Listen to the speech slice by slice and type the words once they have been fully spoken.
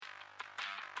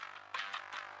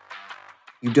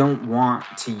You don't want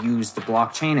to use the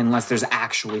blockchain unless there's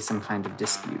actually some kind of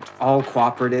dispute. All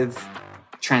cooperative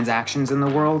transactions in the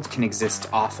world can exist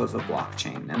off of a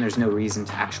blockchain, and there's no reason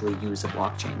to actually use a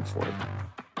blockchain for them.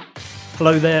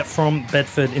 Hello there from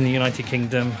Bedford in the United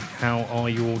Kingdom. How are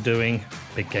you all doing?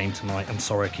 Big game tonight. I'm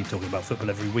sorry I keep talking about football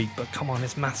every week, but come on,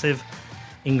 it's massive.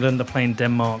 England are playing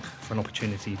Denmark for an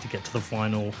opportunity to get to the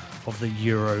final of the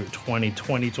Euro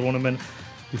 2020 tournament.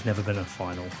 We've never been in a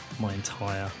final my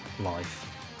entire life.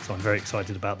 So I'm very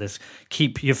excited about this.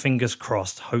 Keep your fingers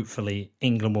crossed. Hopefully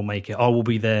England will make it. I will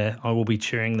be there. I will be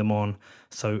cheering them on.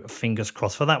 So fingers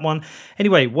crossed for that one.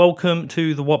 Anyway, welcome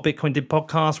to the What Bitcoin Did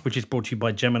podcast, which is brought to you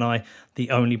by Gemini,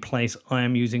 the only place I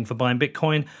am using for buying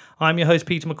Bitcoin. I'm your host,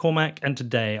 Peter McCormack, and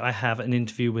today I have an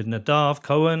interview with Nadav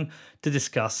Cohen to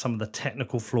discuss some of the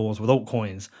technical flaws with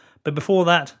altcoins. But before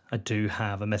that, I do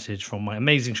have a message from my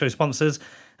amazing show sponsors.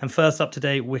 And first up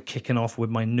today, we're kicking off with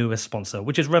my newest sponsor,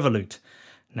 which is Revolut.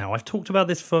 Now, I've talked about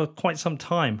this for quite some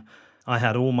time. I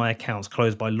had all my accounts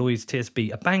closed by Lloyds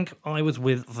TSB, a bank I was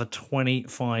with for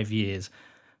 25 years.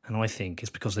 And I think it's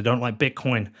because they don't like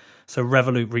Bitcoin. So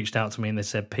Revolut reached out to me and they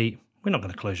said, Pete, we're not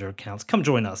going to close your accounts. Come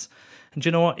join us. And do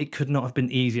you know what? It could not have been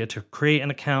easier to create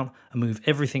an account and move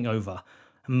everything over.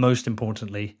 And most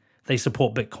importantly, they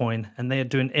support Bitcoin and they are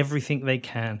doing everything they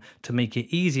can to make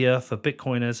it easier for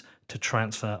Bitcoiners to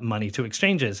transfer money to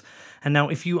exchanges. And now,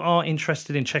 if you are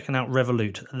interested in checking out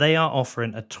Revolut, they are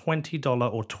offering a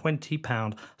 $20 or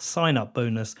 £20 sign-up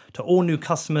bonus to all new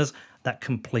customers that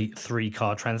complete 3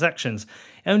 card transactions.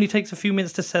 It only takes a few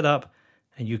minutes to set up,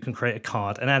 and you can create a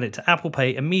card and add it to Apple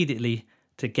Pay immediately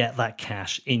to get that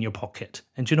cash in your pocket.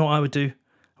 And do you know what I would do?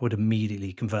 I would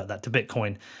immediately convert that to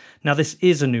Bitcoin. Now, this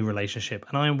is a new relationship,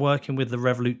 and I am working with the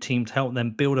Revolut team to help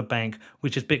them build a bank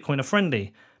which is Bitcoiner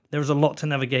friendly. There is a lot to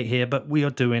navigate here, but we are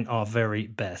doing our very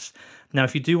best. Now,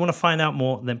 if you do want to find out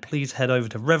more, then please head over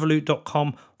to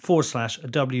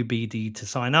revolut.com/WBD to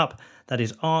sign up. That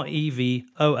is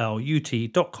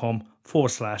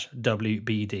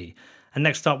revolut.com/WBD. And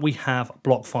next up, we have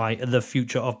BlockFi, the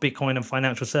future of Bitcoin and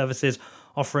financial services,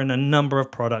 offering a number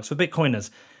of products for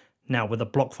Bitcoiners. Now, with a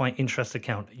BlockFi interest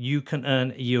account, you can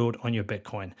earn yield on your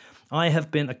Bitcoin. I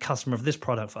have been a customer of this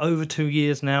product for over 2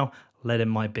 years now, letting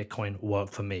my Bitcoin work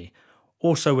for me.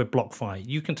 Also with BlockFi,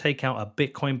 you can take out a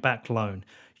Bitcoin-backed loan.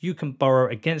 You can borrow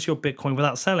against your Bitcoin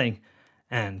without selling.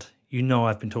 And you know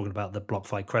I've been talking about the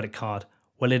BlockFi credit card.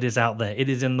 Well, it is out there. It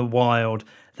is in the wild.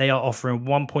 They are offering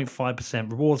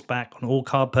 1.5% rewards back on all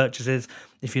card purchases.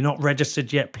 If you're not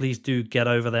registered yet, please do get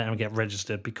over there and get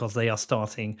registered because they are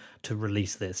starting to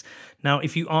release this. Now,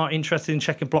 if you are interested in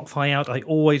checking BlockFi out, I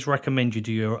always recommend you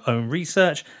do your own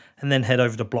research and then head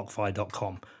over to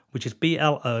blockfi.com, which is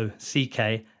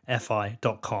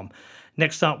blockfi.com.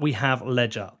 Next up, we have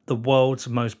Ledger, the world's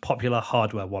most popular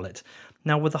hardware wallet.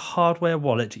 Now, with a hardware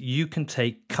wallet, you can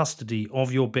take custody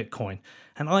of your Bitcoin.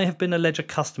 And I have been a Ledger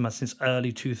customer since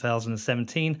early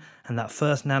 2017, and that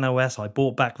first Nano S I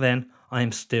bought back then, I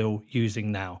am still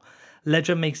using now.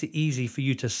 Ledger makes it easy for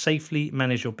you to safely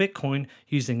manage your Bitcoin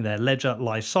using their Ledger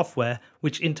Live software,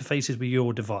 which interfaces with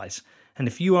your device. And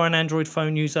if you are an Android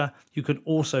phone user, you can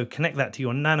also connect that to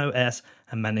your Nano S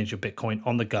and manage your Bitcoin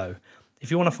on the go. If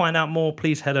you want to find out more,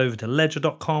 please head over to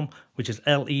ledger.com, which is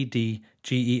ledger.com.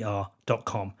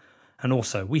 And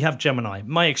also, we have Gemini,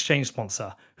 my exchange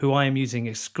sponsor, who I am using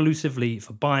exclusively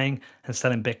for buying and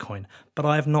selling Bitcoin. But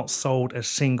I have not sold a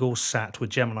single sat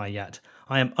with Gemini yet.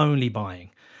 I am only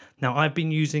buying. Now, I've been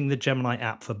using the Gemini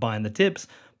app for buying the dips,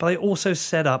 but I also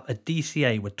set up a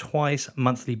DCA with twice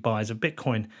monthly buys of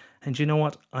Bitcoin. And you know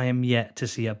what? I am yet to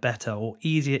see a better or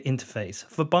easier interface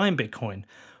for buying Bitcoin.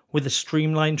 With a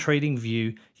streamlined trading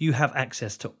view, you have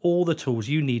access to all the tools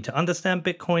you need to understand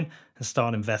Bitcoin and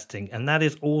start investing. And that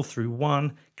is all through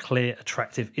one clear,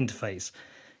 attractive interface.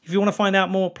 If you want to find out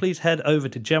more, please head over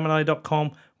to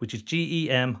gemini.com, which is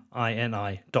gemini.com.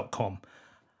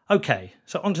 Okay,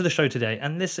 so on to the show today.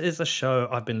 And this is a show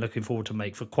I've been looking forward to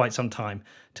make for quite some time.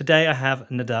 Today I have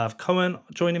Nadav Cohen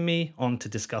joining me on to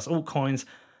discuss altcoins.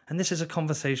 And this is a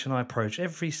conversation I approach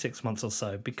every 6 months or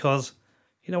so because,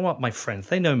 you know what, my friends,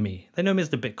 they know me. They know me as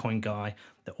the Bitcoin guy.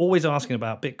 They're always asking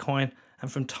about Bitcoin.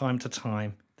 And from time to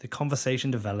time, the conversation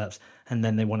develops and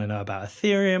then they want to know about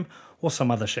Ethereum or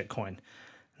some other shitcoin.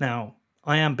 Now,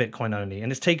 I am Bitcoin only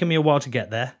and it's taken me a while to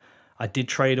get there. I did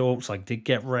trade alts. I did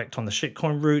get wrecked on the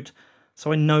shitcoin route.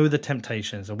 So I know the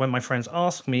temptations. And when my friends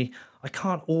ask me, I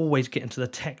can't always get into the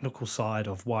technical side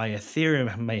of why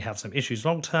Ethereum may have some issues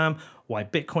long term, why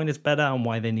Bitcoin is better, and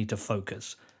why they need to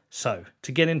focus. So,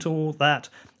 to get into all that,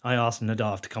 I asked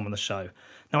Nadav to come on the show.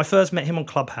 Now, I first met him on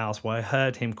Clubhouse where I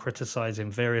heard him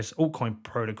criticizing various altcoin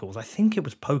protocols. I think it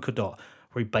was Polkadot,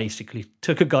 where he basically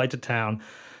took a guy to town.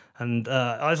 And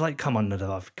I was like, come on,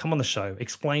 Nadav, come on the show.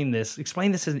 Explain this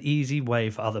in an easy way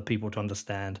for other people to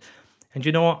understand. And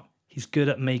you know what? He's good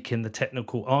at making the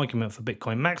technical argument for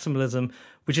Bitcoin maximalism,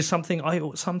 which is something I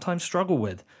sometimes struggle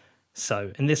with.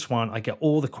 So in this one, I get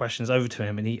all the questions over to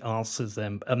him and he answers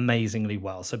them amazingly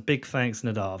well. So big thanks,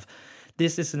 Nadav.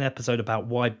 This is an episode about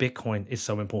why Bitcoin is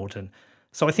so important.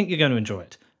 So I think you're going to enjoy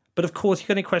it. But of course, if you've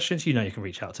got any questions, you know you can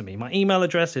reach out to me. My email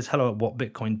address is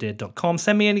hello@whatbitcoindid.com.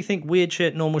 Send me anything, weird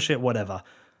shit, normal shit, whatever.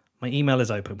 My email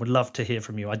is open. Would love to hear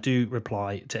from you. I do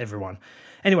reply to everyone.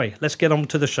 Anyway, let's get on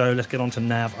to the show. Let's get on to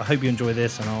Nav. I hope you enjoy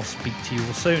this and I'll speak to you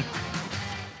all soon.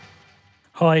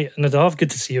 Hi, Nadav. Good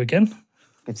to see you again.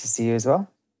 Good to see you as well.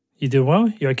 You doing well?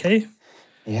 You okay?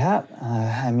 Yeah.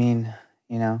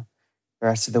 The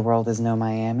rest of the world is no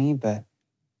Miami, but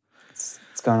it's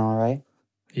going all right.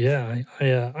 Yeah,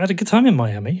 I had a good time in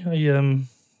Miami.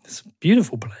 It's a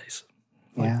beautiful place.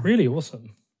 Really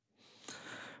awesome.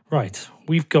 Right,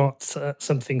 we've got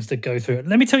some things to go through.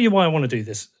 Let me tell you why I want to do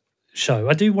this show.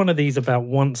 I do one of these about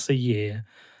once a year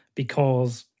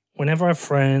because whenever I have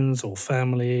friends or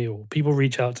family or people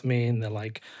reach out to me and they're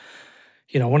like,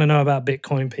 I want to know about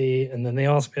Bitcoin, Pete, and then they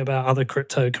ask me about other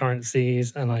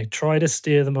cryptocurrencies and I try to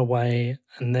steer them away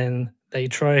and then they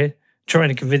trying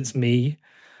to convince me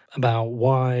about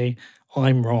why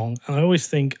I'm wrong. And I always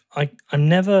think I'm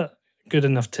never good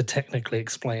enough to technically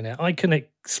explain it. I can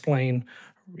explain,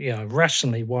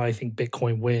 rationally why I think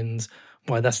Bitcoin wins,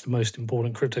 why that's the most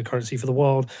important cryptocurrency for the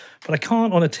world, but I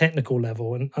can't on a technical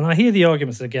level. And I hear the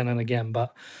arguments again and again,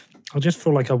 but I just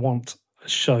feel like I want a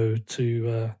show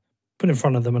to put in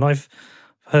front of them. And I've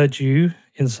heard you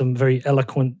in some very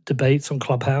eloquent debates on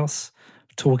Clubhouse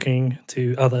talking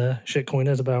to other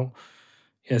shitcoiners about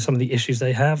some of the issues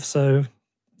they have. So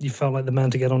you felt like the man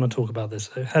to get on and talk about this.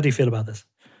 So how do you feel about this?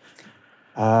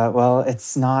 Well,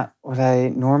 it's not what I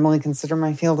normally consider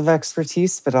my field of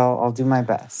expertise, but I'll do my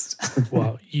best.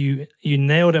 Well, you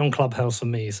nailed it on Clubhouse for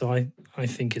me, so I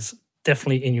think it's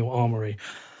definitely in your armory.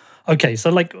 Okay,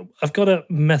 so I've got a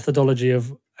methodology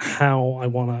of how I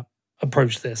want to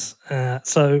approach this.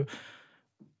 So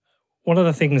one of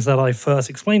the things that I first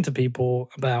explained to people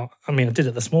about, I did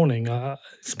it this morning,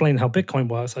 explain how Bitcoin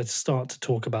works. I start to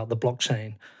talk about the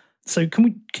blockchain. So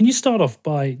can you start off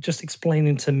by just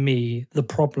explaining to me the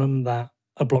problem that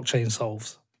a blockchain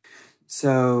solves?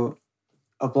 So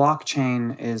a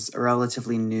blockchain is a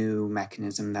relatively new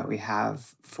mechanism that we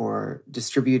have for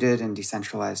distributed and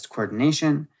decentralized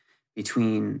coordination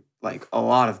between a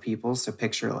lot of people. So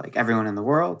picture everyone in the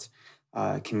world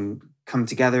can come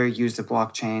together, use the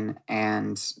blockchain,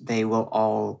 and they will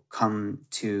all come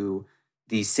to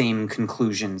the same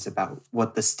conclusions about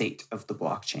what the state of the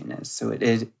blockchain is. So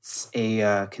it's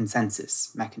a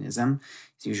consensus mechanism,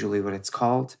 is usually what it's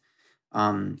called.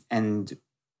 And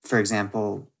for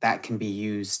example, that can be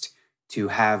used to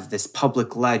have this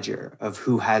public ledger of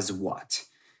who has what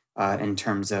in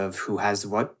terms of who has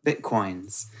what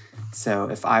Bitcoins. So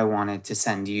if I wanted to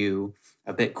send you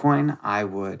a Bitcoin, I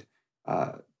would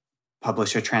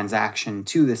publish a transaction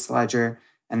to this ledger,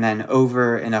 and then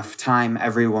over enough time,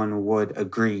 everyone would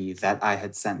agree that I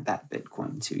had sent that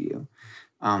Bitcoin to you.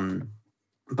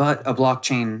 But a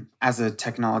blockchain as a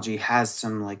technology has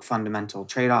some fundamental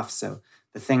trade-offs. So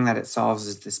the thing that it solves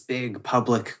is this big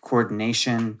public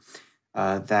coordination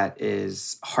that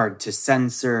is hard to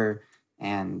censor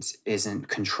and isn't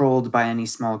controlled by any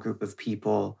small group of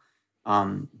people.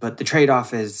 But the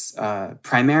trade-off is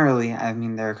primarily,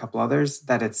 there are a couple others,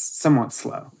 that it's somewhat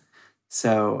slow.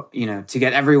 So, to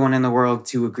get everyone in the world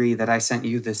to agree that I sent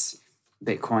you this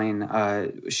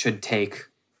Bitcoin should take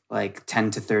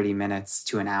 10 to 30 minutes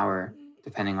to an hour,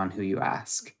 depending on who you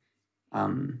ask,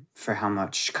 for how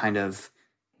much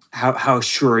how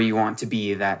sure you want to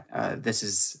be that this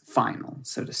is final,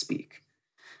 so to speak.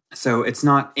 So it's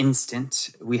not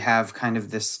instant. We have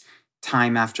this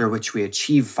time after which we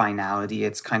achieve finality.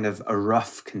 It's a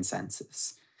rough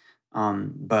consensus.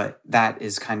 But that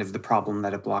is the problem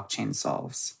that a blockchain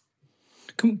solves.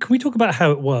 Can we talk about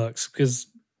how it works? Because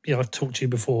I've talked to you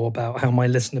before about how my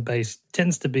listener base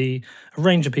tends to be a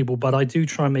range of people, but I do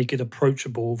try and make it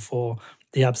approachable for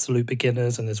the absolute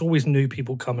beginners, and there's always new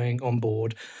people coming on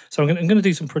board. So I'm going to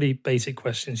do some pretty basic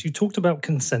questions. You talked about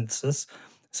consensus.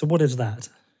 So what is that?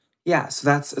 Yeah, so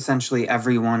that's essentially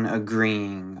everyone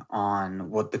agreeing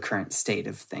on what the current state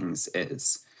of things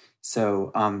is.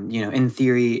 So, in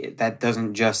theory, that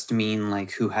doesn't just mean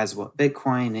who has what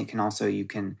Bitcoin. It can also, you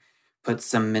can put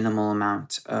some minimal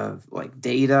amount of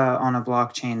data on a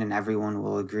blockchain and everyone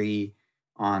will agree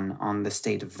on the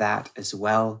state of that as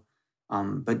well.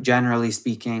 But generally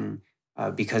speaking,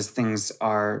 because things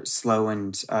are slow,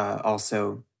 and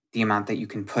also the amount that you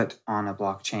can put on a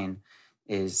blockchain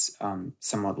is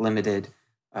somewhat limited.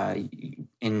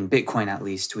 In Bitcoin, at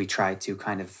least, we try to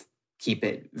kind of keep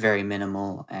it very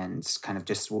minimal and kind of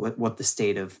just what the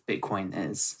state of Bitcoin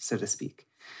is, so to speak.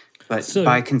 But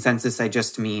by consensus, I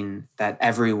just mean that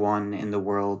everyone in the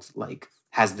world like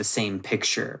has the same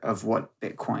picture of what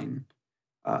Bitcoin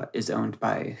is owned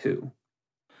by who.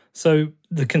 So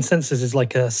the consensus is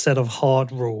like a set of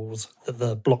hard rules that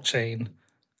the blockchain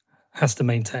has to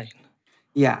maintain.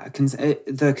 Yeah,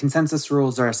 the consensus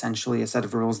rules are essentially a set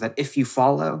of rules that if you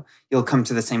follow, you'll come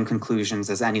to the same conclusions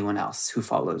as anyone else who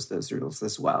follows those rules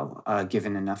as well,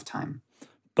 given enough time.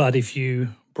 But if you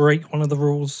break one of the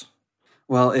rules?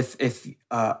 Well, if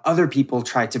other people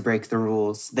try to break the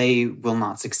rules, they will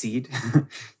not succeed.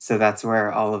 So that's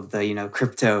where all of the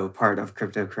crypto part of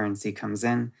cryptocurrency comes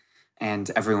in, and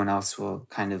everyone else will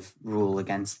kind of rule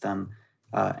against them.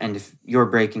 And if you're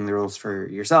breaking the rules for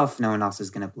yourself, no one else is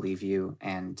going to believe you,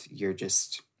 and you're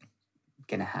just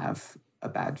going to have a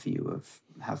bad view of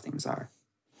how things are.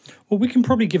 Well, we can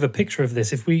probably give a picture of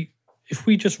this if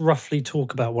we just roughly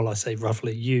talk about, well, I say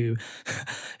roughly,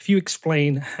 if you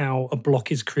explain how a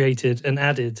block is created and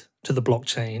added to the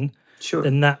blockchain, sure,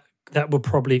 then that would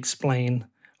probably explain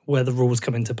where the rules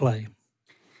come into play.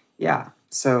 Yeah.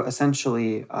 So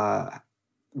essentially,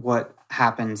 what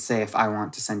happens, say, if I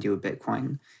want to send you a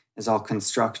Bitcoin, is I'll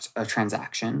construct a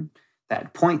transaction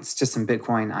that points to some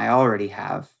Bitcoin I already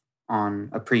have on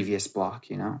a previous block,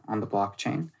 on the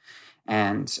blockchain,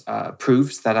 and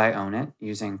proves that I own it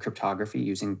using cryptography,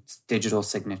 using digital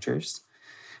signatures.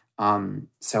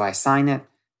 So I sign it,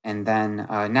 and then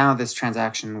now this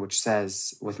transaction, which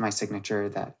says with my signature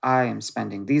that I am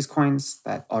spending these coins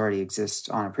that already exist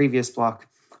on a previous block,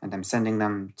 and I'm sending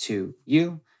them to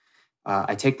you.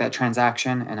 I take that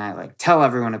transaction and I tell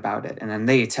everyone about it, and then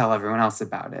they tell everyone else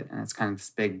about it, and it's kind of this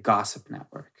big gossip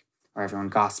network where everyone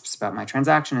gossips about my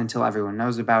transaction until everyone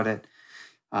knows about it.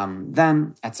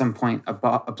 Then at some point, a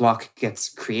block gets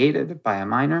created by a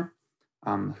miner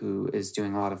who is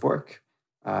doing a lot of work,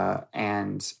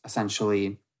 and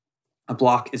essentially a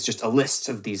block is just a list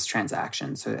of these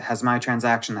transactions. So it has my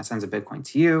transaction that sends a Bitcoin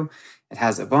to you. It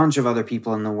has a bunch of other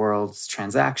people in the world's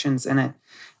transactions in it.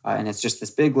 And it's just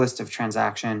this big list of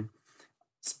transactions.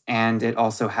 And it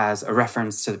also has a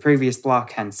reference to the previous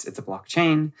block, hence it's a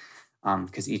blockchain,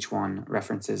 because each one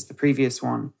references the previous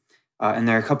one. And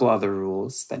there are a couple other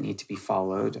rules that need to be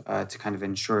followed to kind of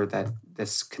ensure that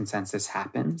this consensus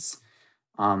happens.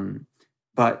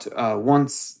 But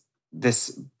once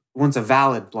a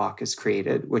valid block is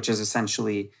created, which is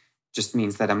essentially just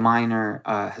means that a miner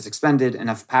has expended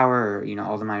enough power, or,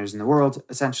 all the miners in the world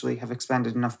essentially have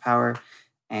expended enough power,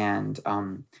 and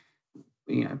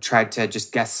tried to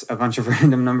just guess a bunch of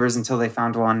random numbers until they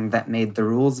found one that made the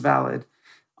rules valid.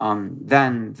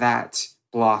 Then that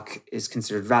block is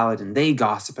considered valid, and they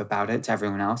gossip about it to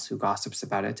everyone else, who gossips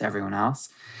about it to everyone else.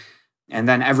 And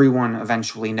then everyone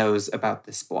eventually knows about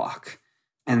this block.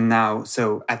 And now,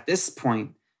 so at this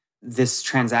point, this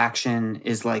transaction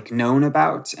is known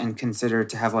about and considered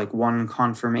to have one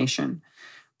confirmation.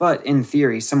 But in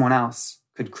theory, someone else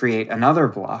could create another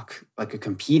block, a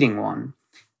competing one,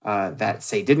 that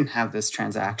say didn't have this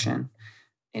transaction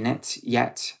in it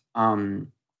yet,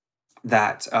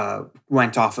 that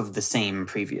went off of the same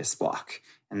previous block.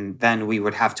 And then we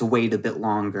would have to wait a bit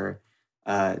longer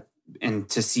and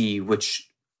to see which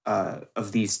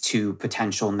of these two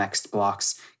potential next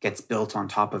blocks gets built on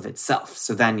top of itself.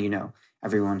 So then,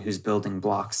 everyone who's building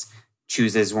blocks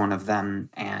chooses one of them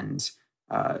and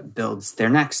builds their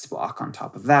next block on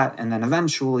top of that. And then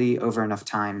eventually, over enough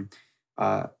time,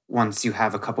 once you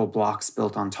have a couple blocks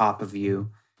built on top of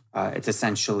you, it's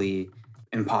essentially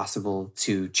impossible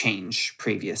to change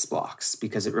previous blocks,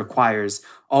 because it requires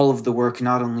all of the work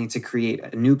not only to create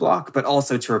a new block, but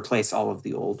also to replace all of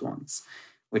the old ones,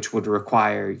 which would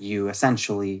require you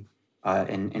essentially,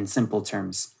 in simple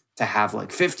terms, to have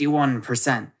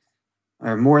 51%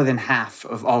 or more than half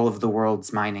of all of the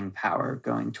world's mining power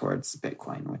going towards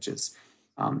Bitcoin, which is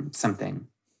something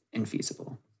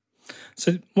infeasible.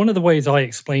 So one of the ways I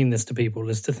explain this to people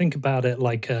is to think about it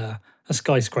like a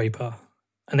skyscraper,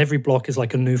 and every block is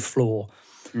like a new floor.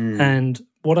 And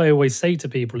what I always say to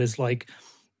people is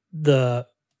the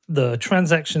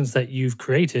transactions that you've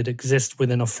created exist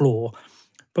within a floor,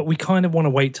 but we kind of want to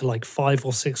wait till 5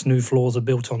 or 6 new floors are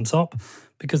built on top,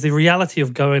 because the reality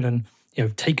of going and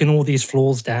taking all these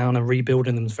floors down and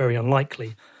rebuilding them is very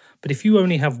unlikely. But if you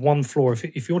only have one floor,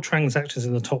 if your transaction's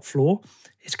in the top floor,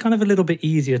 it's kind of a little bit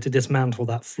easier to dismantle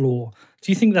that floor.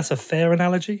 Do you think that's a fair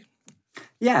analogy?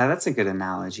 Yeah, that's a good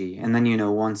analogy. And then,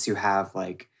 once you have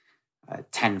like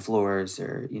 10 floors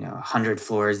or, 100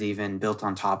 floors even built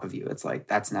on top of you, it's like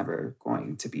that's never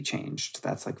going to be changed.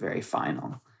 That's like very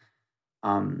final.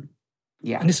 Um,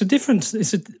 yeah. And it's a different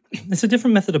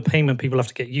method of payment people have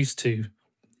to get used to.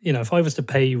 If I was to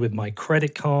pay you with my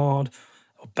credit card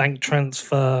or bank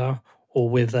transfer or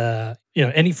with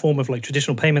any form of like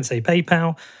traditional payment, say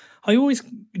PayPal, I always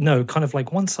know kind of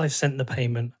like once I've sent the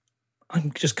payment,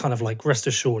 I'm just kind of like rest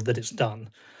assured that it's done.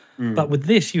 But Mm, with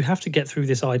this, you have to get through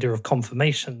this idea of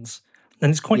confirmations. And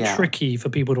it's quite yeah. tricky for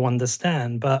people to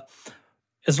understand. But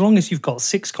as long as you've got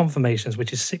 6 confirmations,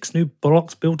 which is 6 new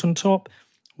blocks built on top,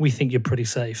 we think you're pretty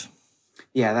safe.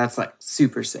 Yeah, that's like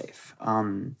super safe.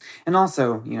 And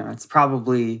also, it's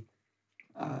probably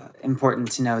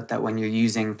important to note that when you're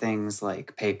using things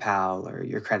like PayPal or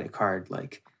your credit card,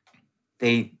 like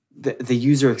the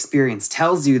user experience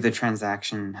tells you the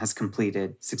transaction has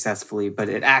completed successfully, but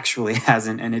it actually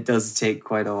hasn't, and it does take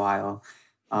quite a while.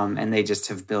 And they just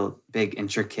have built big,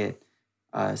 intricate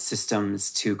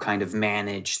systems to kind of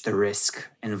manage the risk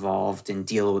involved and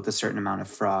deal with a certain amount of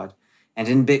fraud. And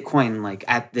in Bitcoin, like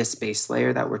at this base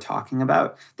layer that we're talking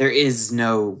about, there is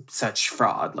no such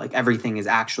fraud. Like everything is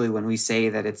actually, when we say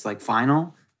that it's like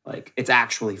final, like it's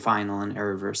actually final and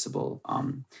irreversible.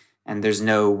 And there's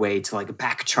no way to like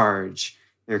back charge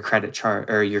your credit chart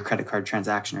or your credit card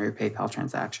transaction or your PayPal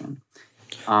transaction.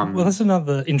 Well, that's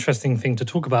another interesting thing to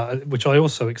talk about, which I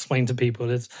also explain to people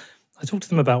is I talk to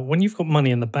them about when you've got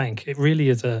money in the bank, it really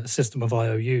is a system of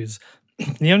IOUs.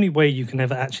 The only way you can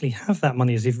ever actually have that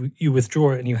money is if you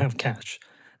withdraw it and you have cash.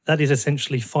 That is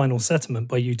essentially final settlement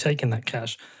by you taking that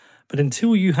cash. But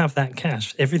until you have that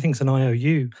cash, everything's an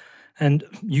IOU. And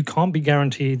you can't be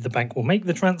guaranteed the bank will make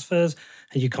the transfers,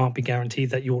 and you can't be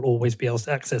guaranteed that you'll always be able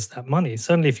to access that money.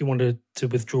 Certainly, if you wanted to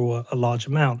withdraw a large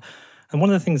amount. And one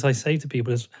of the things I say to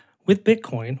people is with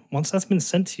Bitcoin, once that's been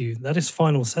sent to you, that is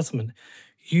final settlement.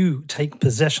 You take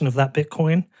possession of that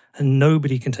Bitcoin and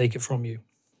nobody can take it from you.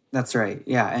 That's right.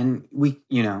 Yeah. And we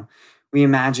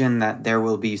imagine that there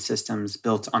will be systems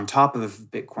built on top of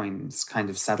Bitcoin's kind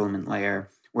of settlement layer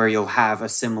where you'll have a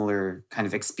similar kind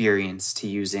of experience to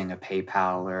using a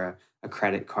PayPal or a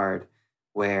credit card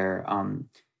where,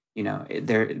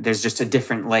 there's just a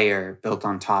different layer built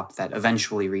on top that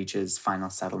eventually reaches final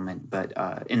settlement. But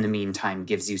in the meantime,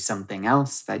 gives you something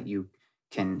else that you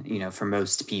can, for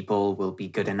most people will be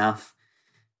good enough.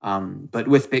 But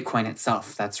with Bitcoin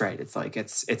itself, that's right. It's like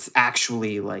it's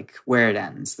actually like where it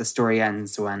ends. The story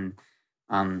ends when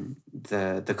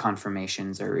the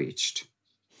confirmations are reached.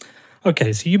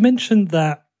 Okay, so you mentioned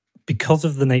that because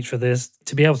of the nature of this,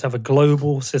 to be able to have a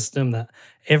global system that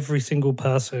every single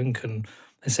person can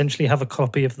essentially have a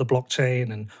copy of the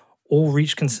blockchain and all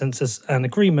reach consensus and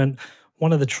agreement,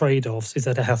 one of the trade offs is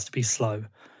that it has to be slow.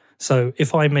 So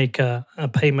if I make a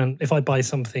payment, if I buy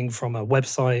something from a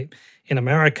website in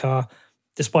America,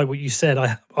 despite what you said,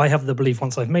 I have the belief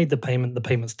once I've made the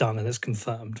payment's done and it's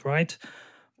confirmed, right?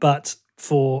 But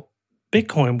for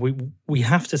Bitcoin, we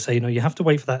have to say, you have to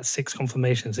wait for that 6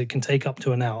 confirmations. It can take up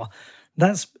to an hour.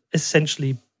 That's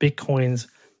essentially Bitcoin's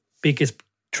biggest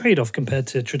trade-off compared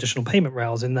to traditional payment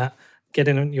rails in that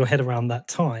getting your head around that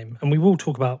time. And we will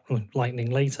talk about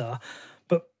Lightning later.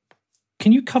 But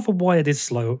can you cover why it is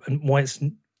slow and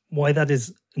why that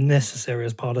is necessary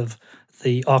as part of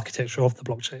the architecture of the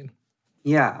blockchain?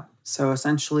 Yeah. So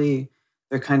essentially,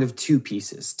 there are kind of two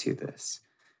pieces to this.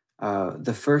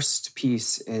 The first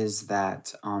piece is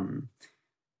that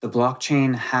the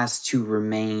blockchain has to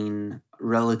remain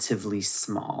relatively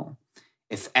small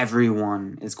if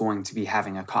everyone is going to be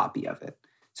having a copy of it.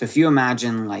 So if you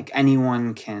imagine like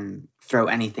anyone can throw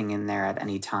anything in there at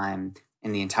any time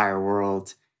in the entire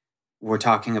world, we're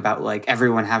talking about like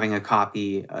everyone having a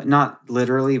copy, not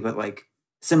literally, but like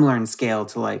similar in scale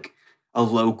to like a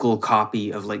local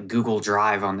copy of like Google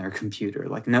Drive on their computer.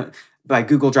 Like no, by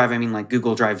Google Drive I mean like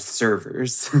Google Drive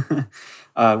servers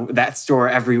that store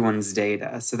everyone's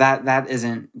data. So that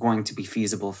isn't going to be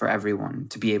feasible for everyone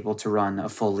to be able to run a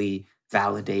fully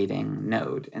validating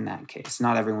node in that case.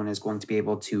 Not everyone is going to be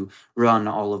able to run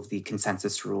all of the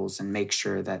consensus rules and make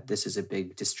sure that this is a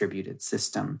big distributed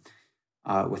system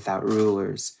without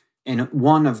rulers. And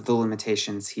one of the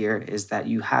limitations here is that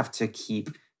you have to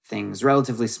keep things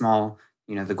relatively small.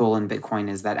 The goal in Bitcoin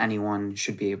is that anyone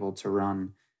should be able to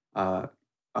run a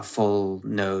full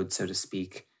node, so to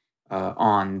speak,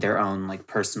 on their own like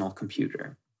personal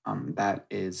computer. That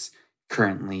is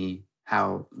currently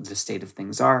how the state of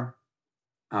things are.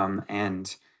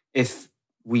 And if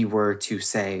we were to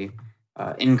say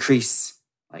increase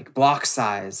like block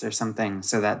size or something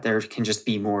so that there can just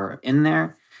be more in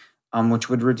there, which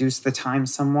would reduce the time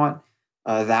somewhat,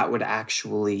 that would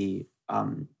actually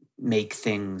make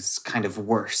things kind of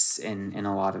worse in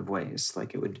a lot of ways.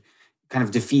 Like, it would kind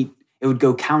of it would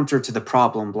go counter to the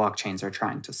problem blockchains are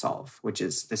trying to solve, which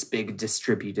is this big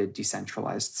distributed,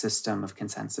 decentralized system of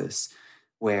consensus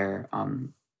where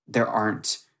there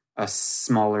aren't a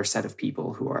smaller set of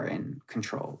people who are in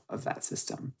control of that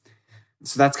system.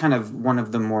 So that's kind of one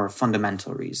of the more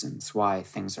fundamental reasons why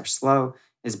things are slow,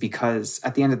 is because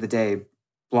at the end of the day,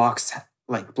 block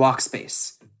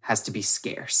space has to be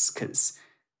scarce, because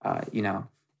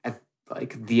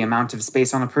the amount of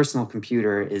space on a personal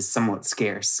computer is somewhat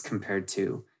scarce compared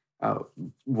to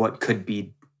what could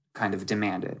be kind of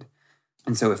demanded.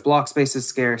 And so if block space is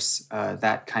scarce,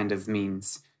 that kind of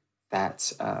means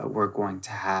that we're going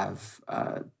to have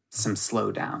some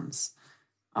slowdowns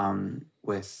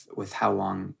with how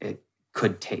long it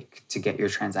could take to get your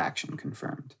transaction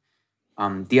confirmed.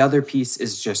 The other piece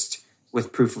is just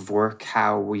with proof of work,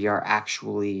 how we are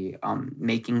actually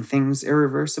making things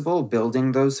irreversible.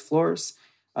 Building those floors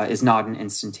is not an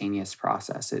instantaneous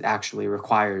process. It actually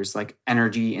requires like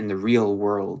energy in the real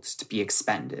world to be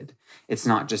expended. It's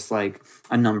not just like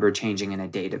a number changing in a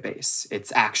database.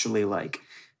 It's actually like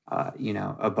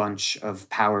a bunch of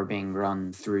power being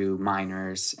run through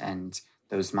miners, and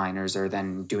those miners are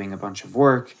then doing a bunch of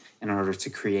work in order to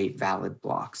create valid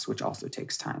blocks, which also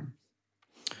takes time.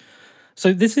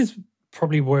 So this is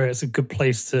probably where it's a good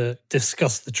place to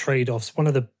discuss the trade-offs. One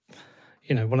of the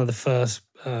first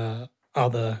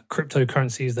other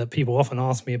cryptocurrencies that people often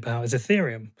ask me about is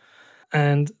Ethereum.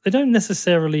 And they don't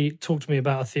necessarily talk to me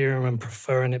about Ethereum and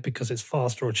preferring it because it's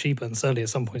faster or cheaper. And certainly at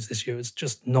some points this year, it's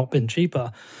just not been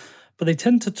cheaper. But they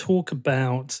tend to talk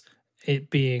about it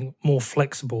being more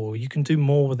flexible. You can do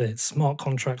more with it. Smart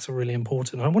contracts are really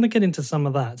important. I want to get into some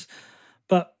of that.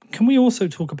 But can we also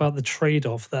talk about the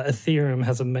trade-off that Ethereum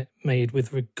has made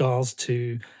with regards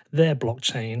to their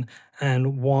blockchain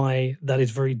and why that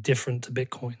is very different to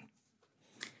Bitcoin?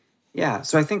 Yeah,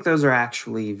 so I think those are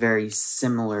actually very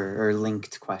similar or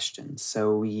linked questions.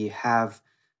 So we have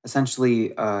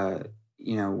essentially,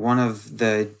 one of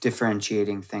the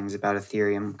differentiating things about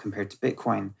Ethereum compared to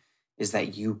Bitcoin is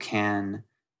that you can,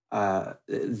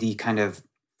 the kind of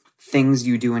things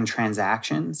you do in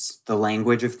transactions, the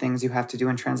language of things you have to do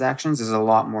in transactions is a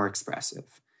lot more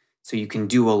expressive. So you can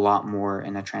do a lot more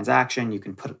in a transaction. You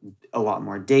can put a lot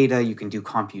more data. You can do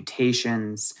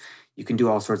computations. You can do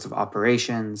all sorts of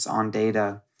operations on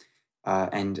data,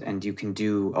 and you can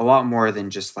do a lot more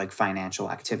than just like financial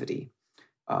activity,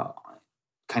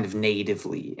 kind of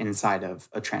natively inside of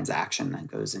a transaction that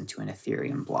goes into an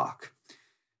Ethereum block.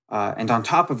 And on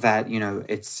top of that,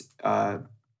 it's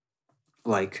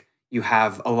like you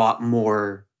have a lot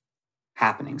more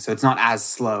happening. So it's not as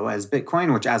slow as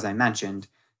Bitcoin, which, as I mentioned,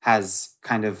 has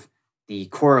kind of the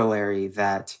corollary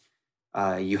that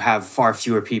you have far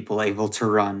fewer people able to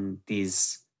run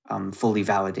these fully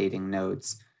validating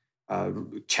nodes,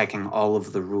 checking all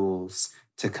of the rules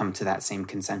to come to that same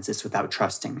consensus without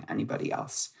trusting anybody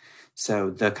else. So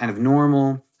the kind of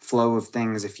normal flow of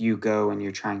things, if you go and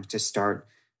you're trying to start,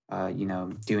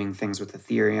 doing things with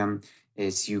Ethereum,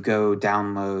 is you go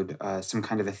download some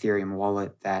kind of Ethereum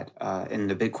wallet that in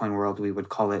the Bitcoin world, we would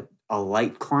call it a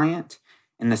light client,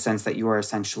 in the sense that you are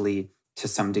essentially, to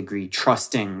some degree,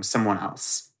 trusting someone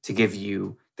else to give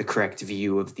you the correct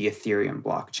view of the Ethereum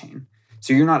blockchain.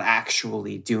 So you're not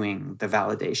actually doing the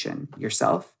validation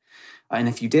yourself. And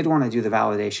if you did want to do the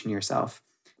validation yourself,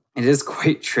 it is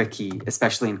quite tricky,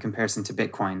 especially in comparison to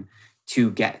Bitcoin,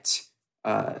 to get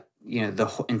the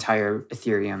entire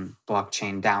Ethereum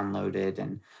blockchain downloaded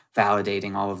and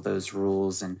validating all of those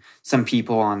rules. And some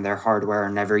people on their hardware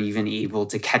are never even able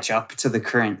to catch up to the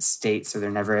current state, so they're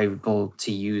never able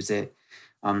to use it.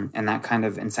 And that kind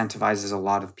of incentivizes a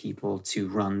lot of people to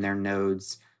run their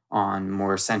nodes on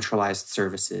more centralized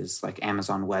services like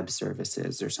Amazon Web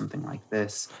Services or something like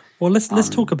this. Well, let's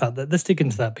talk about that. Let's dig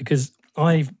into that, because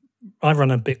I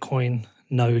run a Bitcoin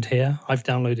node here. I've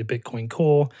downloaded Bitcoin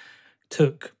Core.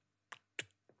 Took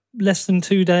less than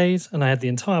 2 days, and I had the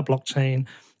entire blockchain.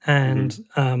 And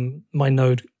my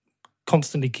node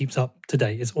constantly keeps up to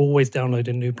date. It's always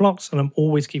downloading new blocks, and I'm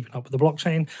always keeping up with the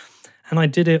blockchain. And I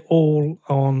did it all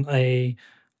on a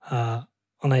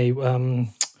what are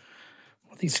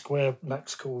these square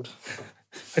Macs called?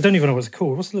 I don't even know what it's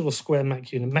called. What's the little square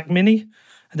Mac unit? Mac Mini?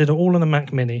 I did it all on a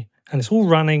Mac Mini, and it's all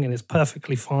running, and it's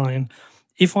perfectly fine.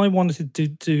 If I wanted to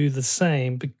do the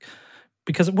same,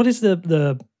 because what is the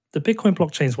Bitcoin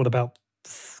blockchain is what, about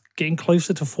getting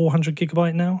closer to 400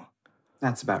 gigabyte now?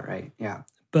 That's about right, yeah.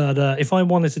 But if I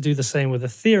wanted to do the same with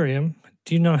Ethereum,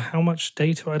 do you know how much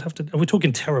data I'd have to? We're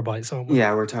talking terabytes, aren't we?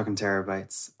 Yeah, we're talking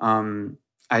terabytes.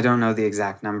 I don't know the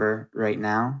exact number right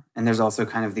now. And there's also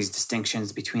kind of these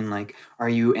distinctions between like, are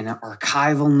you in an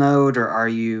archival node or are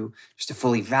you just a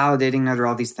fully validating node or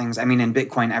all these things? I mean, in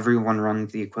Bitcoin, everyone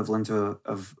runs the equivalent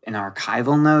of an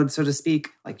archival node, so to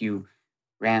speak. Like you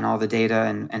ran all the data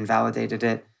and validated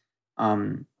it.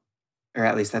 Or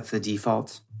at least that's the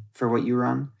default for what you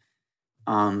run.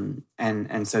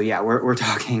 And so, yeah, we're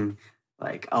talking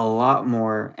like a lot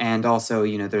more. And also,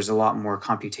 there's a lot more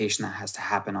computation that has to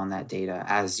happen on that data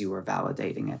as you are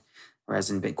validating it.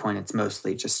 Whereas in Bitcoin, it's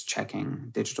mostly just checking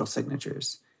digital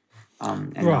signatures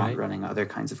and not running other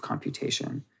kinds of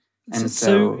computation. And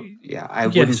so I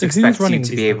wouldn't expect you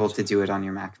to be able to do it on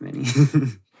your Mac Mini.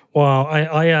 Well,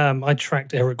 I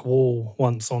tracked Eric Wall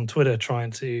once on Twitter trying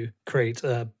to create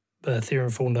a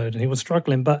Ethereum full node, and he was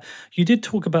struggling. But you did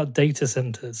talk about data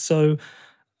centers. So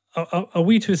are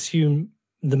we to assume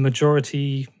the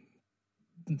majority,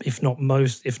 if not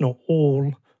most, if not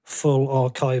all, full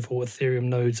archival Ethereum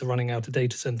nodes are running out of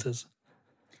data centers?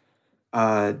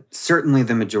 Certainly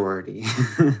the majority.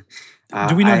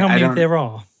 Do we know how many there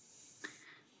are?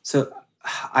 So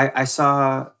I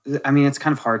saw, I mean, it's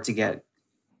kind of hard to get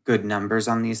good numbers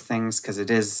on these things because it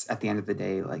is, at the end of the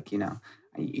day, like,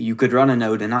 you could run a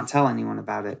node and not tell anyone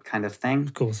about it kind of thing.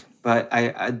 Of course. But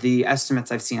the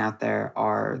estimates I've seen out there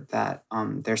are that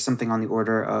there's something on the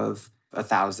order of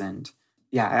 1,000.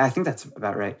 Yeah, I think that's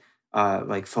about right.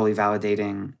 Like fully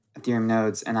validating Ethereum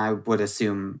nodes. And I would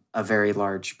assume a very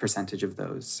large percentage of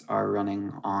those are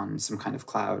running on some kind of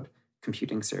cloud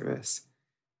computing service.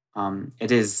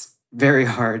 It is very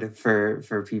hard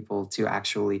for people to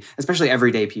actually, especially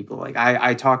everyday people. Like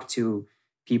I talk to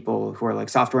people who are like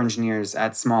software engineers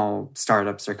at small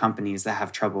startups or companies that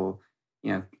have trouble,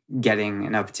 getting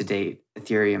an up-to-date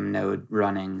Ethereum node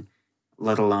running,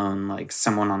 let alone like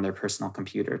someone on their personal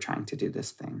computer trying to do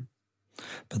this thing.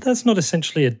 But that's not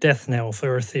essentially a death knell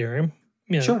for Ethereum.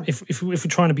 Sure. If we're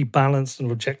trying to be balanced and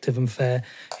objective and fair,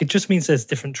 it just means there's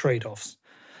different trade-offs.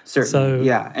 Certainly,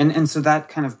 yeah. And so that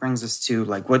kind of brings us to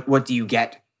like, what do you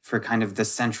get for kind of the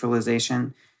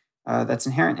centralization that's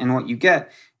inherent? And what you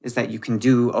get is that you can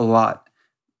do a lot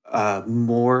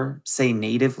more, say,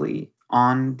 natively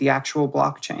on the actual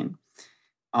blockchain.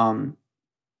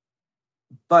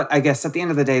 But I guess at the end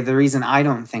of the day, the reason I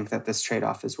don't think that this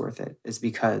trade-off is worth it is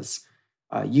because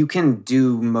you can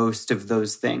do most of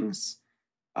those things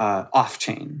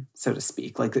off-chain, so to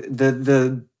speak. Like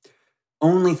the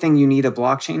only thing you need a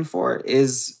blockchain for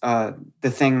is the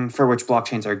thing for which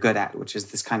blockchains are good at, which is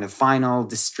this kind of final,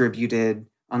 distributed,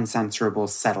 uncensorable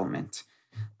settlement.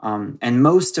 And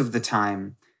most of the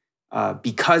time,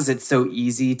 because it's so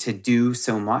easy to do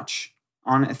so much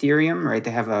on Ethereum, right?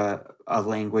 They have a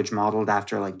language modeled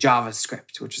after like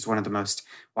JavaScript, which is one of the most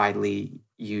widely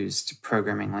used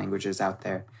programming languages out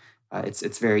there.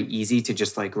 It's very easy to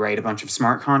just like write a bunch of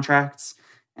smart contracts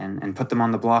and put them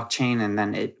on the blockchain, and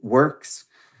then it works.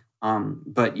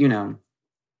 But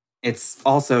it's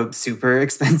also super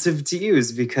expensive to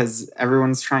use because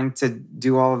everyone's trying to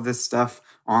do all of this stuff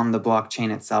on the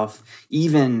blockchain itself.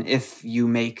 Even if you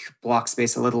make block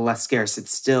space a little less scarce, it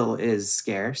still is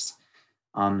scarce.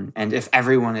 And if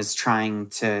everyone is trying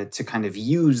to kind of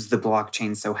use the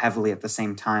blockchain so heavily at the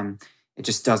same time, it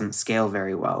just doesn't scale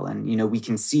very well. And, we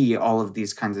can see all of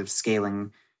these kinds of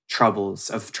scaling troubles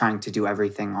of trying to do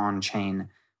everything on chain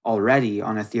already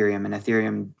on Ethereum. And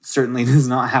Ethereum certainly does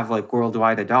not have like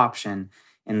worldwide adoption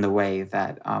in the way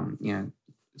that,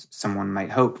 someone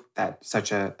might hope that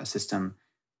such a system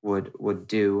would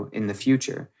do in the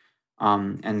future.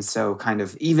 And so kind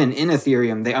of even in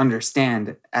Ethereum, they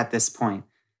understand at this point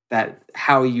that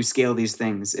how you scale these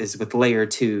things is with layer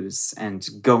twos and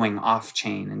going off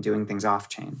chain and doing things off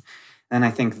chain. And I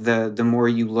think the more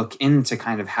you look into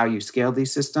kind of how you scale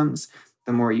these systems,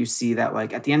 the more you see that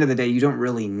like at the end of the day, you don't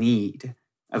really need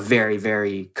a very,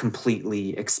 very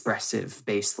completely expressive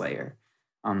base layer.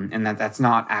 And that's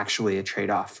not actually a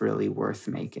trade-off really worth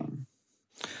making.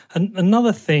 And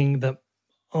another thing that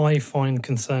I find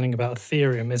concerning about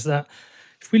Ethereum is that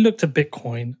if we look to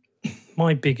Bitcoin,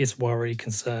 my biggest worry,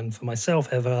 concern for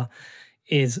myself ever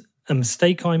is a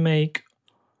mistake I make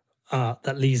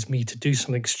that leads me to do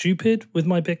something stupid with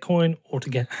my Bitcoin or to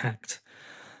get hacked.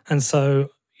 And so,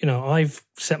 I've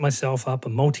set myself up a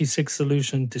multi-sig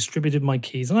solution, distributed my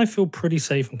keys, and I feel pretty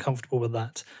safe and comfortable with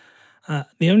that.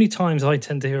 The only times I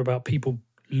tend to hear about people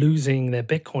losing their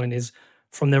Bitcoin is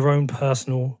from their own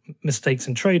personal mistakes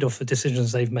and trade-off for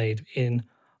decisions they've made in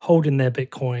holding their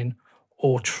Bitcoin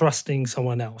or trusting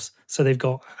someone else. So they've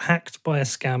got hacked by a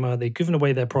scammer, they've given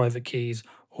away their private keys,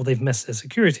 or they've messed their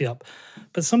security up.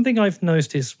 But something I've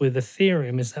noticed with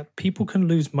Ethereum is that people can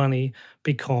lose money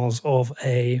because of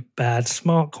a bad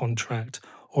smart contract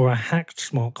or a hacked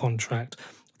smart contract,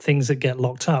 things that get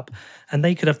locked up. And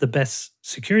they could have the best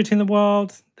security in the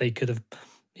world. They could have,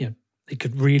 they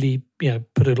could really,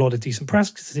 put a lot of decent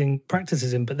practices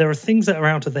in. But there are things that are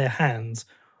out of their hands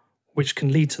which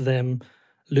can lead to them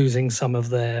losing some of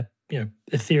their,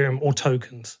 Ethereum or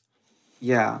tokens.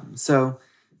 Yeah. So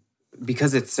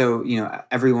because it's so,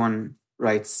 everyone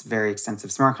writes very extensive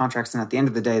smart contracts, and at the end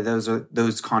of the day,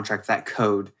 those contracts, that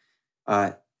code,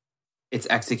 its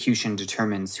execution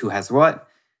determines who has what.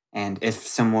 And if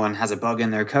someone has a bug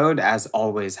in their code, as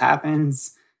always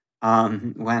happens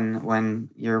when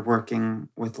you're working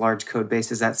with large code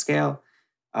bases at scale,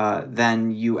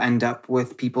 then you end up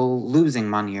with people losing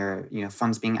money, or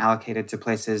funds being allocated to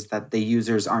places that the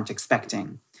users aren't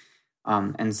expecting.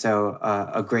 And so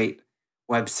a great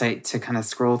website to kind of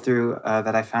scroll through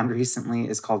that I found recently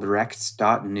is called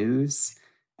rekt.news.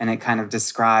 And it kind of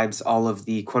describes all of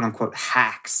the quote unquote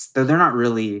hacks, though they're not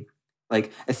really,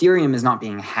 like, Ethereum is not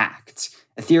being hacked.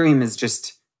 Ethereum is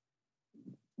just,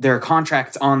 there are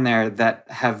contracts on there that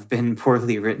have been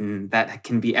poorly written that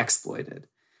can be exploited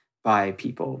by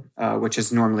people, which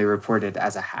is normally reported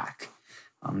as a hack.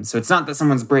 So it's not that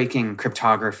someone's breaking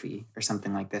cryptography or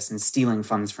something like this and stealing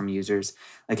funds from users.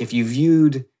 Like, if you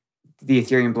viewed the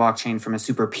Ethereum blockchain from a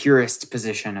super purist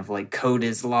position of like code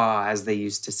is law, as they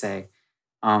used to say,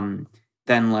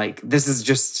 then like this is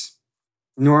just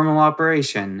normal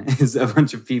operation, is a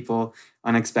bunch of people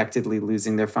unexpectedly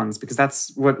losing their funds because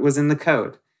that's what was in the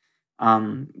code,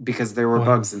 because there were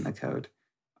bugs in the code,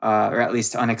 or at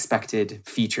least unexpected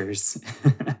features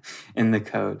in the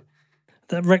code.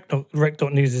 That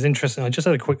rekt.news is interesting. I just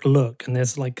had a quick look, and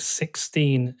there's like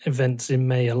 16 events in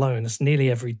May alone. It's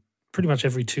nearly pretty much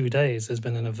every 2 days there's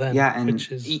been an event. Yeah, and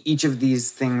which is... each of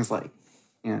these things, like,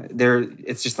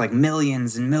 it's just like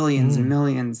millions and millions and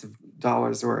millions of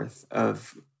dollars worth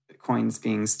of coins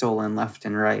being stolen left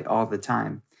and right all the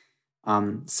time.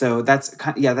 So that's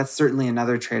certainly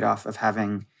another trade-off of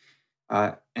having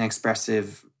an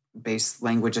expressive based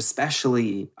language,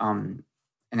 especially an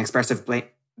expressive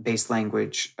based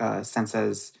language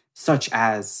such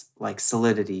as like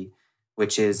Solidity,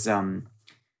 which is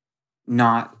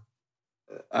not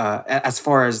as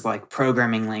far as like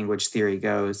programming language theory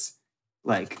goes,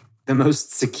 like the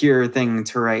most secure thing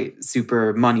to write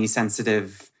super money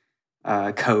sensitive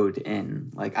code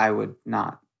in. Like, I would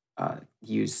not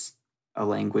use a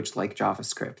language like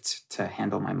JavaScript to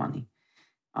handle my money,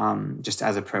 just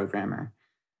as a programmer.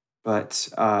 But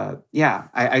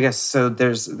I guess so.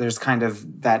 There's kind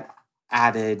of that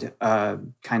added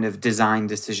kind of design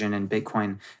decision in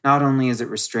Bitcoin. Not only is it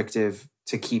restrictive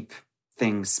to keep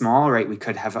things small, right? We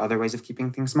could have other ways of keeping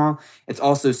things small. It's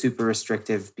also super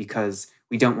restrictive because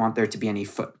we don't want there to be any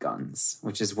foot guns,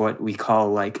 which is what we call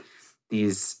like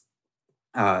these.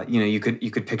 You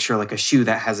could picture like a shoe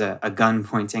that has a gun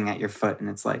pointing at your foot, and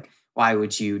it's like, why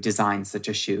would you design such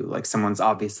a shoe? Like, someone's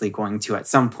obviously going to at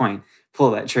some point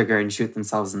pull that trigger and shoot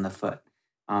themselves in the foot.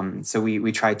 So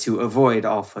we try to avoid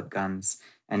all foot guns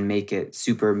and make it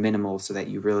super minimal so that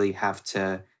you really have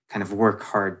to kind of work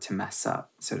hard to mess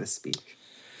up, so to speak.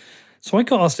 So I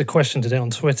got asked a question today on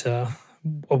Twitter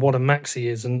of what a maxi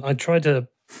is, and I tried to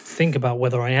think about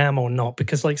whether I am or not,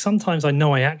 because like sometimes I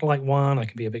know I act like one, I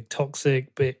can be a bit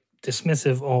toxic, bit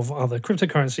dismissive of other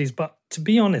cryptocurrencies, but to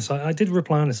be honest, I did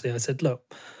reply honestly. I said,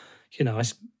 look,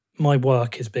 my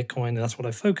work is Bitcoin, and that's what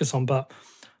I focus on, but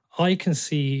I can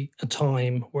see a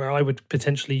time where I would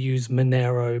potentially use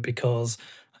Monero because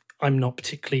I'm not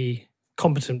particularly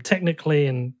competent technically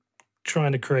and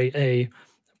trying to create a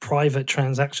private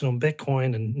transaction on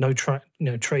Bitcoin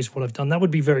and trace what I've done. That would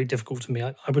be very difficult to me.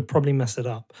 I would probably mess it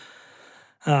up.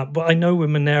 But I know with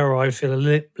Monero, I would feel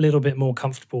a little bit more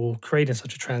comfortable creating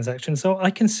such a transaction. So I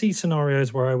can see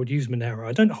scenarios where I would use Monero.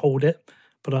 I don't hold it,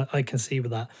 but I can see with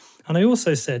that. And I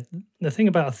also said, the thing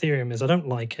about Ethereum is I don't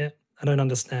like it. I don't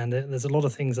understand it. There's a lot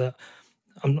of things that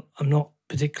I'm not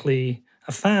particularly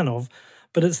a fan of.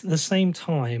 But at the same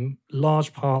time,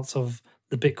 large parts of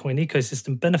the Bitcoin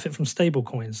ecosystem benefit from stable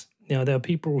coins. There are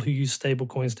people who use stable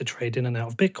coins to trade in and out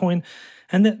of Bitcoin.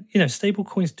 And that, stable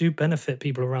coins do benefit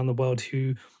people around the world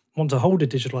who want to hold a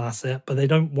digital asset, but they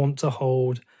don't want to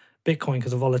hold Bitcoin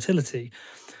because of volatility.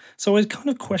 So I kind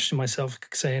of question myself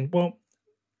saying, well,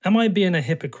 am I being a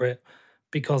hypocrite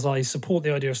because I support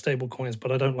the idea of stable coins,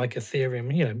 but I don't like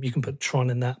Ethereum? You can put Tron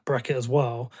in that bracket as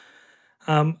well.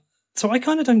 So I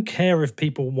kind of don't care if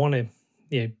people want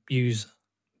to use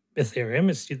Ethereum.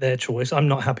 It's their choice. I'm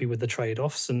not happy with the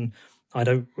trade-offs, and I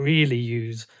don't really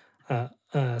use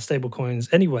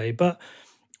stablecoins anyway. But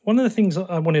one of the things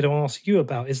I wanted to ask you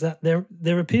about is that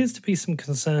there appears to be some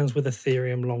concerns with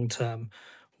Ethereum long term.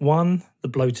 One, the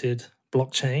bloated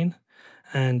blockchain,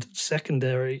 and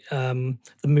secondary, the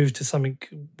move to something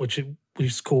which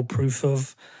we call proof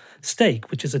of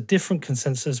stake, which is a different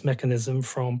consensus mechanism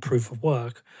from proof of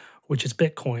work, which is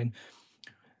Bitcoin.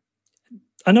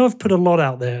 I know I've put a lot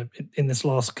out there in this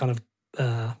last kind of,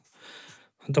 I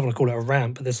don't want to call it a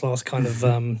rant, but this last kind of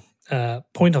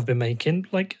point I've been making.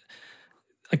 Like,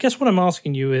 I guess what I'm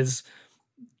asking you is,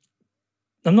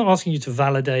 I'm not asking you to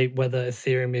validate whether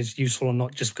Ethereum is useful or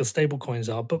not just because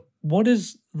stablecoins are, but what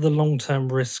is the long-term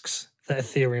risks that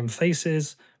Ethereum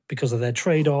faces because of their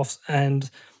trade-offs,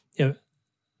 and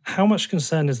how much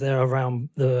concern is there around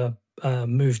the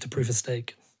move to proof of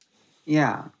stake?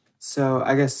 Yeah. So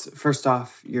I guess first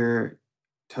off, you're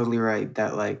totally right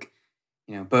that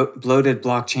bloated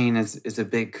blockchain is a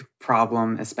big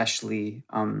problem, especially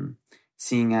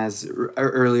seeing as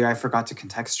earlier I forgot to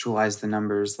contextualize the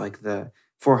numbers, like the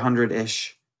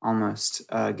 400-ish almost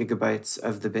gigabytes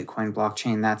of the Bitcoin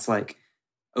blockchain. That's like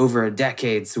over a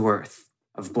decade's worth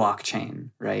of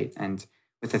blockchain, right? And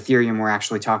with Ethereum, we're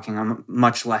actually talking on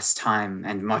much less time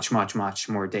and much, much, much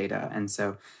more data. And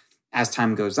so as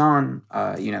time goes on,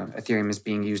 Ethereum is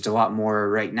being used a lot more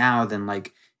right now than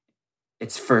like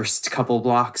its first couple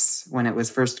blocks when it was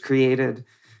first created.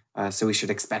 So we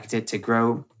should expect it to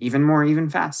grow even more, even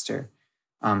faster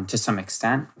to some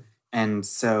extent. And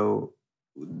so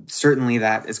certainly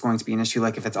that is going to be an issue.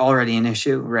 Like if it's already an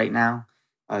issue right now,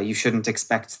 you shouldn't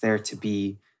expect there to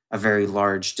be a very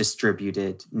large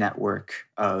distributed network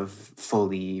of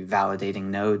fully validating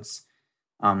nodes.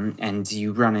 And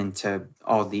you run into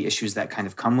all the issues that kind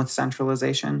of come with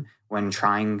centralization when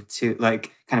trying to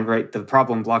the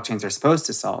problem blockchains are supposed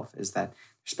to solve is that they're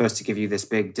supposed to give you this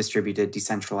big distributed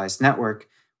decentralized network,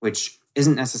 which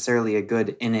isn't necessarily a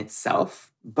good in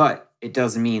itself, but it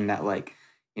does mean that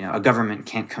a government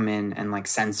can't come in and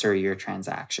censor your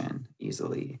transaction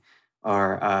easily,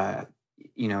 or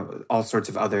all sorts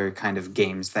of other kind of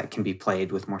games that can be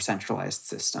played with more centralized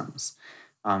systems.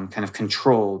 Kind of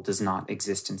control does not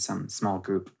exist in some small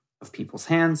group of people's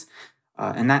hands.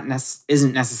 And that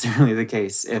isn't necessarily the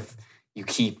case if you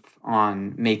keep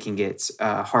on making it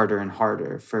harder and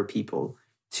harder for people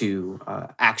to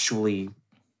actually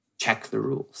check the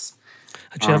rules.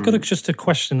 Actually, I've got just a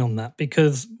question on that,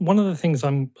 because one of the things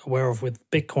I'm aware of with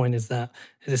Bitcoin is that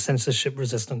it is censorship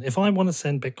resistant. If I want to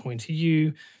send Bitcoin to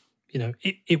you,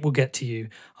 it will get to you.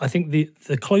 I think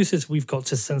the closest we've got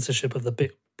to censorship of the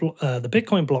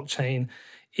Bitcoin blockchain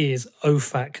is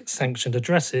OFAC sanctioned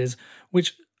addresses,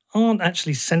 which aren't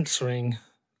actually censoring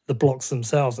the blocks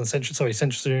themselves and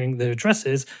censoring the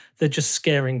addresses. They're just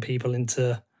scaring people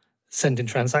into sending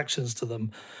transactions to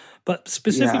them. But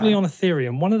specifically on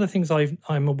Ethereum, one of the things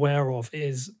I'm aware of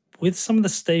is with some of the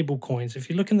stable coins, if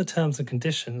you look in the terms and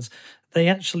conditions, they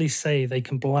actually say they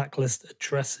can blacklist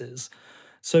addresses.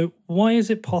 So why is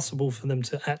it possible for them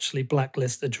to actually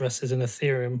blacklist addresses in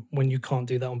Ethereum when you can't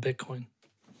do that on Bitcoin?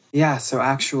 Yeah, so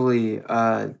actually,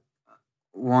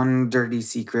 one dirty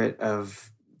secret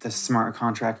of the smart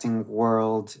contracting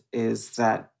world is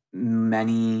that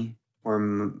many,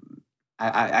 or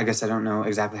I guess I don't know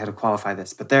exactly how to qualify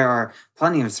this, but there are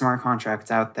plenty of smart contracts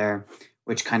out there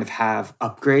which kind of have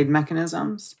upgrade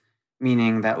mechanisms,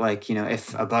 meaning that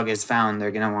if a bug is found, they're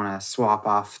going to want to swap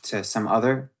off to some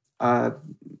other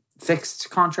fixed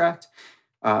contract.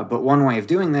 But one way of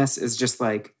doing this is just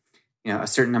a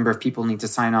certain number of people need to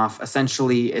sign off.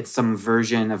 Essentially, it's some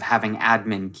version of having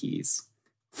admin keys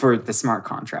for the smart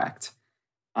contract.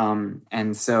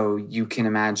 And so you can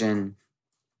imagine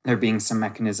there being some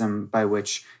mechanism by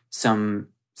which some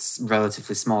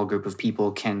relatively small group of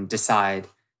people can decide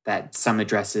that some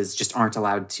addresses just aren't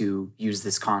allowed to use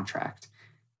this contract,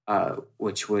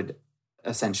 which would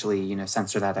essentially,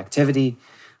 censor that activity.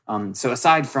 So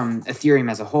aside from Ethereum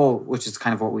as a whole, which is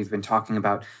kind of what we've been talking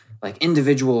about,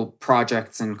 individual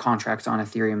projects and contracts on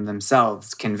Ethereum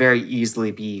themselves can very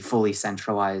easily be fully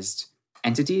centralized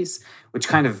entities, which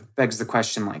kind of begs the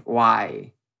question,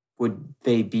 why would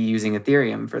they be using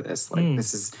Ethereum for this?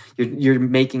 This is, you're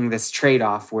making this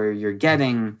trade-off where you're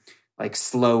getting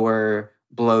slower,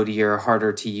 bloatier,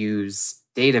 harder to use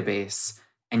database,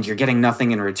 and you're getting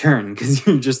nothing in return because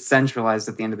you're just centralized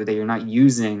at the end of the day. You're not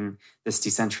using this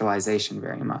decentralization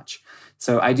very much.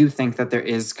 So I do think that there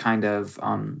is kind of,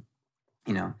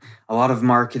 a lot of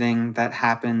marketing that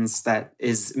happens that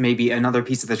is maybe another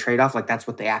piece of the trade-off. That's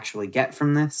what they actually get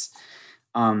from this.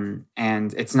 And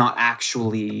it's not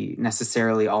actually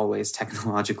necessarily always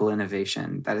technological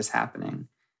innovation that is happening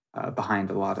behind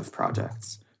a lot of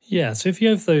projects. Yeah, so if you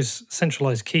have those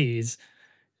centralized keys,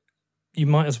 you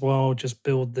might as well just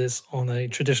build this on a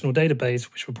traditional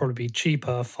database, which would probably be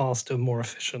cheaper, faster, more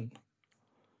efficient.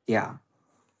 Yeah.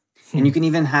 And you can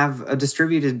even have a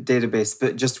distributed database,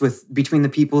 but just between the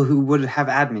people who would have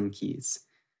admin keys,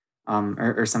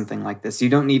 or something like this. You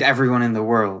don't need everyone in the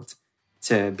world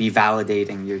to be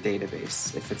validating your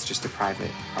database if it's just a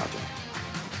private project.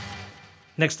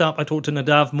 Next up, I talked to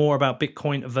Nadav more about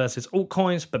Bitcoin versus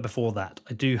altcoins, but before that,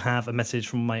 I do have a message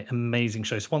from my amazing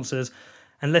show sponsors,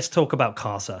 and let's talk about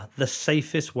Casa, the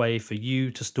safest way for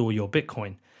you to store your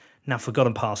Bitcoin. Now,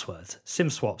 forgotten passwords, SIM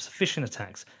swaps, phishing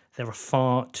attacks, there are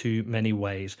far too many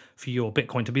ways for your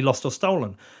Bitcoin to be lost or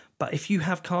stolen. But if you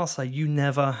have Casa, you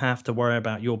never have to worry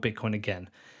about your Bitcoin again.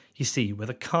 You see, with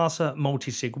a Casa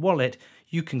multi-sig wallet,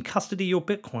 you can custody your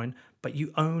Bitcoin, but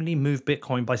you only move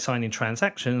Bitcoin by signing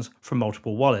transactions from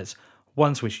multiple wallets,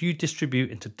 ones which you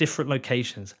distribute into different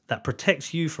locations that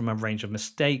protects you from a range of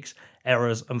mistakes,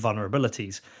 errors, and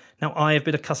vulnerabilities. Now, I have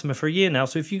been a customer for a year now,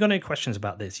 so if you've got any questions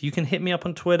about this, you can hit me up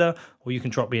on Twitter or you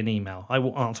can drop me an email. I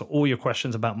will answer all your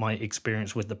questions about my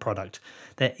experience with the product.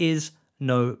 There is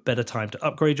no better time to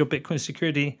upgrade your Bitcoin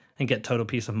security and get total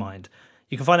peace of mind.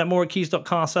 You can find out more at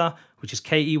keys.casa, which is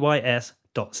keys.casa.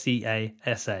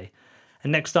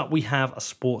 And next up, we have a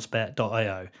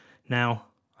sportsbet.io. Now,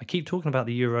 I keep talking about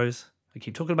the Euros. I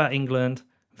keep talking about England.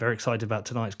 I'm very excited about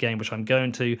tonight's game, which I'm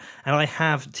going to. And I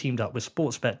have teamed up with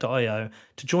sportsbet.io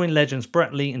to join legends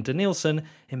Brett Lee and Danielson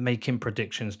in making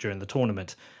predictions during the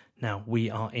tournament. Now, we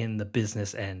are in the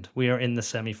business end. We are in the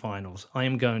semi-finals. I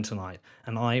am going tonight,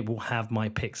 and I will have my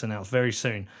picks announced very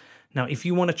soon. Now, if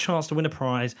you want a chance to win a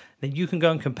prize, then you can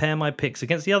go and compare my picks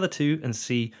against the other two and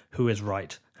see who is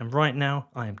right. And right now,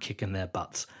 I am kicking their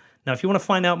butts. Now, if you want to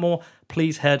find out more,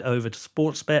 please head over to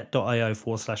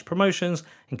sportsbet.io/promotions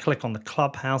and click on the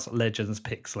Clubhouse Legends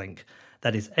Picks link.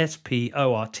 That is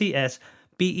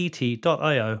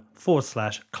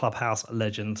sportsbet.io/Clubhouse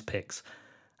Legends Picks.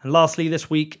 And lastly, this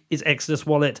week is Exodus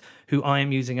Wallet, who I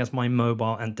am using as my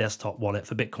mobile and desktop wallet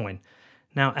for Bitcoin.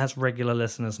 Now, as regular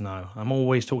listeners know, I'm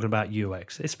always talking about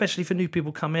UX, especially for new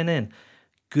people coming in.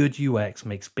 Good UX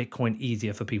makes Bitcoin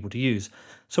easier for people to use.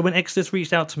 So when Exodus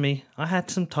reached out to me, I had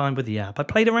some time with the app. I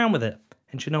played around with it.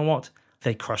 And you know what?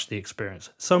 They crushed the experience.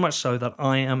 So much so that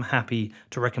I am happy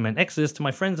to recommend Exodus to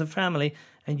my friends and family,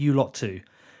 and you lot too.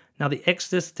 Now, the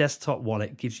Exodus desktop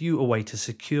wallet gives you a way to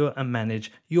secure and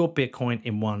manage your Bitcoin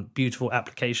in one beautiful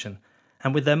application.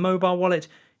 And with their mobile wallet,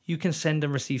 you can send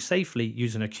and receive safely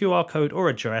using a QR code or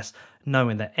address,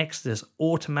 knowing that Exodus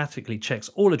automatically checks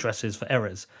all addresses for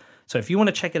errors. So if you want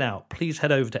to check it out, please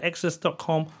head over to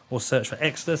exodus.com or search for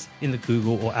Exodus in the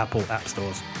Google or Apple app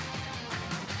stores.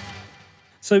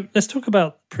 So let's talk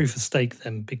about proof of stake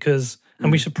then,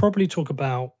 and we should probably talk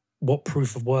about what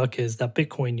proof of work is that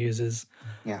Bitcoin uses,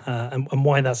 and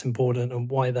why that's important, and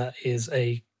why that is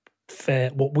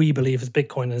what we believe as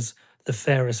Bitcoin is the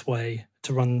fairest way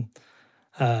to run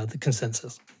the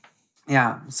consensus.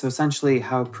 Yeah, so essentially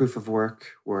how proof of work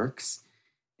works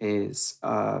is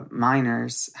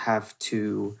miners have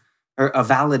to, or a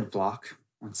valid block,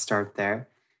 let's start there,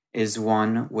 is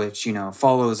one which,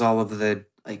 follows all of the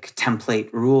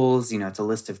template rules. It's a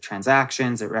list of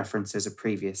transactions. It references a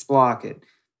previous block. It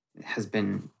has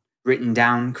been written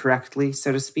down correctly,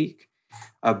 so to speak.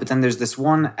 But then there's this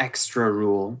one extra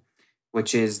rule,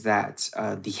 which is that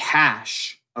the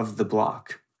hash of the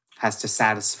block has to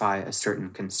satisfy a certain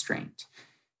constraint.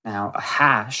 Now, a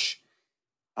hash,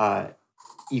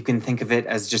 you can think of it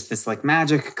as just this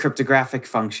magic cryptographic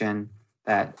function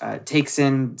that takes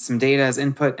in some data as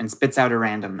input and spits out a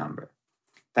random number.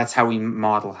 That's how we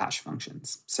model hash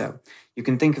functions. So you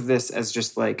can think of this as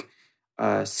just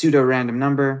a pseudo-random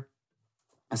number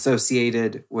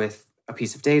associated with a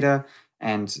piece of data,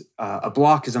 and a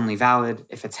block is only valid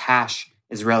if its hash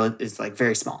is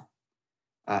very small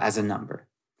as a number.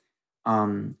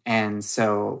 And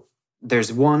so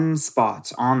there's one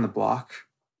spot on the block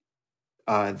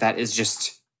that is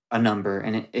just a number,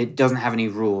 and it doesn't have any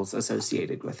rules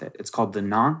associated with it. It's called the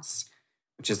nonce,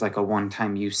 which is a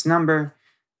one-time use number.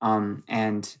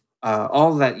 And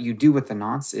all that you do with the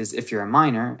nonce is, if you're a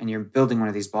miner and you're building one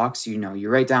of these blocks, you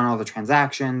write down all the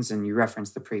transactions and you reference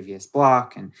the previous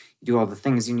block and you do all the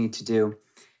things you need to do.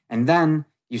 And then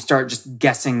you start just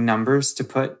guessing numbers to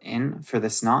put in for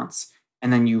this nonce.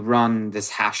 And then you run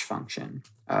this hash function,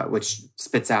 which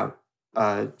spits out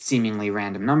a seemingly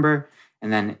random number.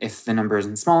 And then if the number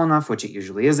isn't small enough, which it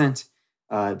usually isn't,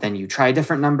 then you try a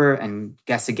different number and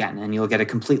guess again, and you'll get a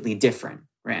completely different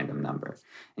random number.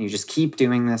 And you just keep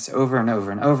doing this over and over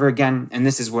and over again. And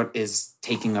this is what is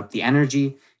taking up the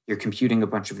energy. You're computing a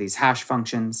bunch of these hash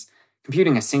functions.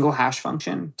 computing a single hash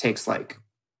function takes like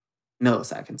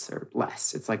milliseconds or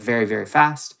less. It's like very, very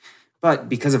fast. But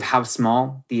because of how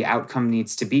small the outcome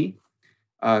needs to be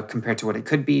compared to what it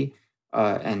could be,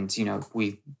 and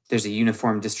there's a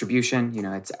uniform distribution.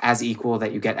 It's as equal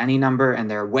that you get any number, and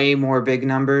there are way more big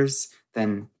numbers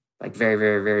than like very,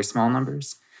 very, very small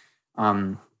numbers.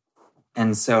 And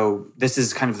so this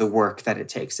is kind of the work that it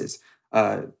takes. Is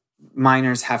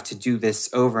miners have to do this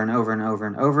over and over and over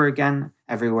and over again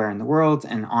everywhere in the world,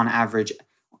 and on average,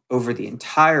 over the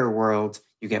entire world,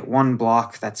 you get one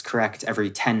block that's correct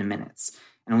every 10 minutes.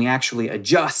 And we actually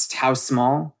adjust how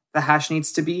small the hash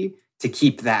needs to be to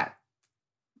keep that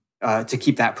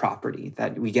property,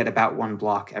 that we get about one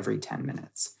block every 10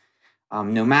 minutes.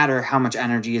 No matter how much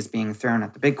energy is being thrown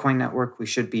at the Bitcoin network, we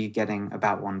should be getting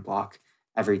about one block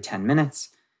every 10 minutes.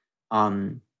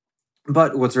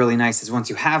 But what's really nice is once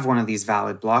you have one of these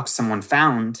valid blocks, someone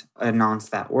found a nonce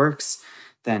that works,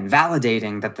 then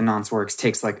validating that the nonce works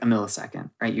takes like a millisecond,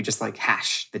 right? You just like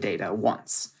hash the data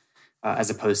once,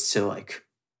 as opposed to like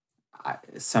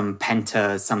some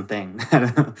penta something.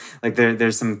 Like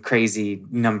there's some crazy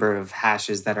number of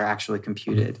hashes that are actually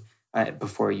computed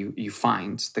before you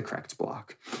find the correct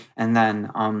block. And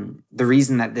then the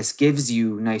reason that this gives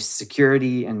you nice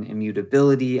security and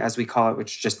immutability, as we call it,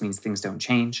 which just means things don't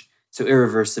change. So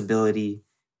irreversibility,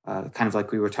 kind of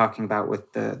like we were talking about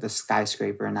with the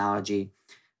skyscraper analogy,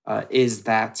 is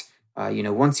that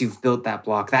once you've built that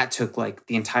block, that took like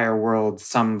the entire world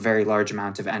some very large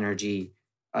amount of energy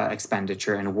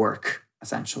expenditure and work,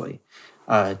 essentially,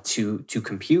 to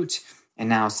compute. And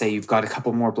now say you've got a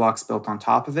couple more blocks built on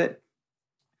top of it.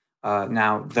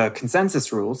 Now, the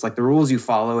consensus rules, like the rules you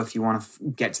follow if you want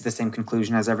to get to the same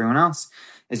conclusion as everyone else,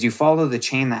 is you follow the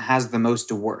chain that has the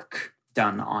most work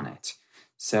done on it.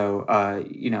 So,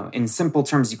 in simple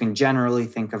terms, you can generally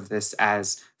think of this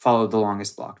as follow the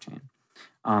longest blockchain.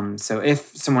 So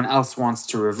if someone else wants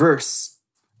to reverse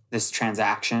this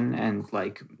transaction and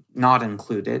like not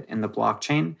include it in the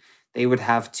blockchain, they would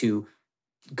have to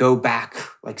go back,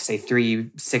 like say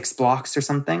 3-6 blocks or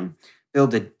something,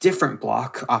 build a different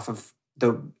block off of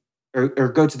or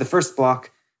go to the first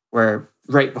block where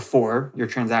right before your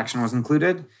transaction was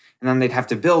included, and then they'd have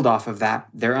to build off of that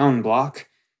their own block.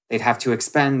 They'd have to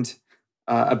expend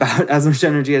about as much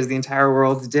energy as the entire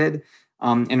world did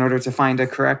in order to find a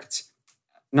correct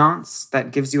nonce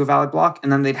that gives you a valid block.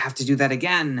 And then they'd have to do that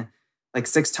again, like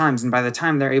 6 times. And by the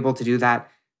time they're able to do that,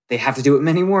 they have to do it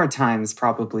many more times,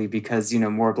 probably because,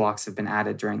 more blocks have been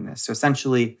added during this. So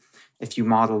essentially, if you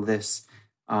model this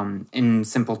in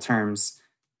simple terms,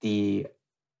 the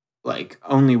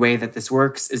only way that this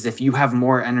works is if you have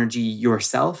more energy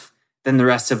yourself than the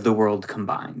rest of the world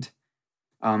combined.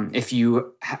 If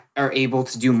you are able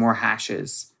to do more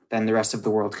hashes than the rest of the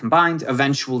world combined,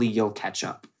 eventually you'll catch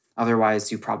up.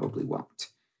 Otherwise, you probably won't.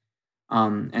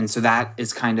 And so that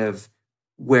is kind of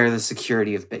where the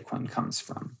security of Bitcoin comes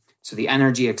from. So the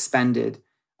energy expended,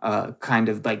 kind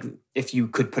of like if you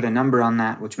could put a number on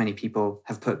that, which many people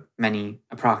have put many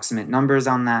approximate numbers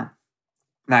on that,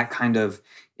 that kind of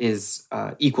is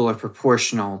equal or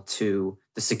proportional to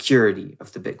the security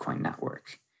of the Bitcoin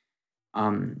network.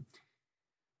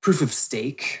 Proof of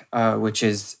stake, which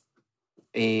is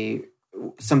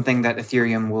something that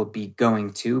Ethereum will be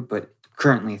going to, but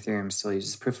currently Ethereum still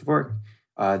uses proof of work.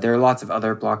 There are lots of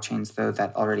other blockchains, though,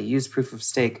 that already use proof of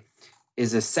stake,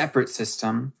 is a separate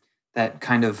system that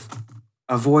kind of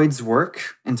avoids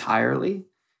work entirely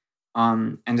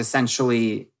and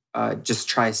essentially just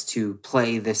tries to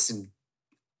play this,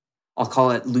 I'll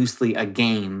call it loosely a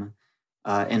game,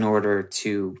 in order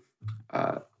to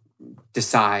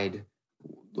decide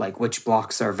like which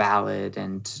blocks are valid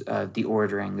and the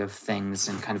ordering of things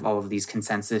and kind of all of these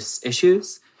consensus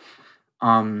issues.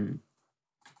 And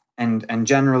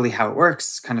generally how it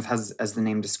works, kind of has, as the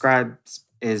name describes,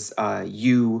 is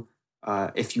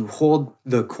if you hold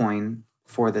the coin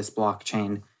for this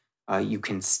blockchain, you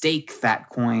can stake that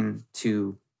coin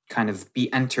to kind of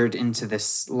be entered into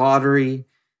this lottery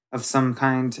of some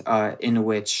kind, in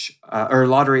which, or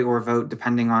lottery or vote,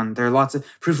 depending on, there are lots of,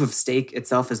 proof of stake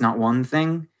itself is not one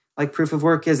thing like proof of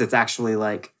work is. It's actually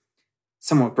like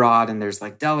somewhat broad, and there's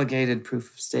like delegated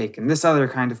proof of stake and this other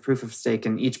kind of proof of stake,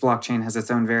 and each blockchain has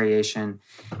its own variation.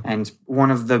 And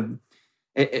one of the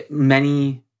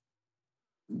many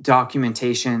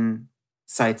documentation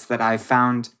sites that I've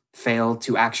found fail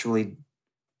to actually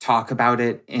talk about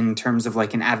it in terms of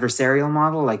like an adversarial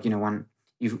model. Like, when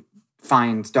you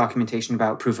find documentation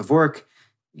about proof of work,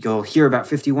 you'll hear about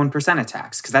 51%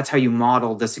 attacks, because that's how you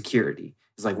model the security.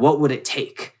 It's like, what would it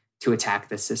take to attack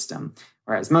this system?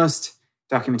 Whereas most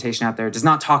documentation out there does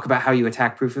not talk about how you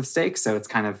attack proof of stake. So it's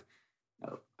kind of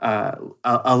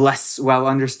a less well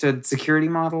understood security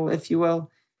model, if you will.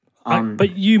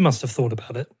 But you must have thought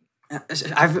about it.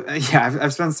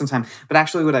 I've spent some time. But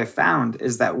actually what I found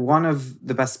is that one of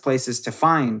the best places to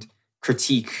find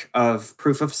critique of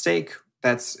proof of stake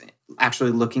that's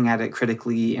actually looking at it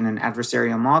critically in an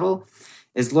adversarial model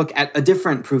is look at a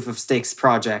different proof of stakes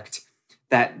project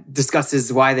that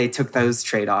discusses why they took those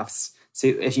trade-offs. So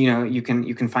if you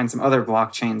can find some other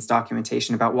blockchains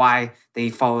documentation about why they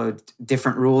followed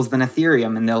different rules than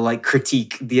Ethereum, and they'll like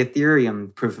critique the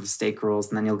Ethereum proof of stake rules,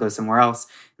 and then you'll go somewhere else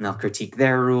and they'll critique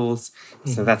their rules.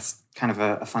 Mm-hmm. So that's kind of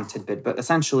a fun tidbit. But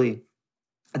essentially,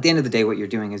 at the end of the day, what you're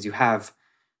doing is you have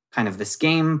kind of this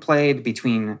game played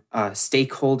between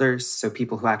stakeholders, so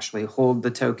people who actually hold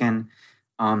the token,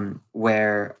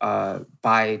 where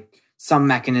by some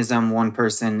mechanism, one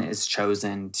person is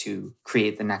chosen to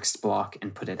create the next block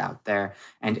and put it out there.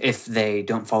 And if they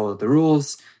don't follow the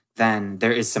rules, then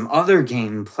there is some other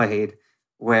game played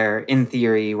where, in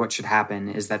theory, what should happen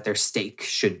is that their stake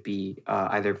should be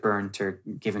either burnt or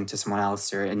given to someone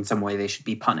else, or in some way they should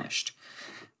be punished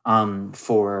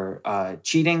for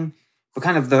cheating. But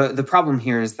kind of the problem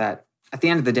here is that at the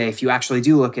end of the day, if you actually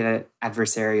do look at it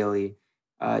adversarially,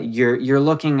 you're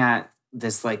looking at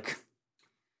this like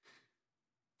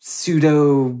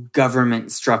pseudo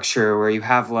government structure where you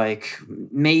have like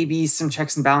maybe some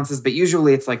checks and balances, but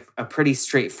usually it's like a pretty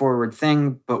straightforward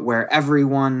thing, but where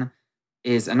everyone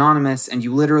is anonymous and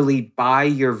you literally buy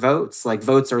your votes. Like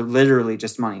votes are literally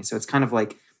just money. So it's kind of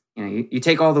like, you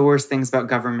take all the worst things about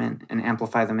government and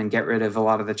amplify them and get rid of a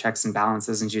lot of the checks and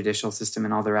balances and judicial system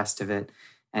and all the rest of it.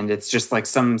 And it's just like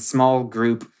some small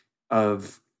group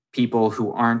of people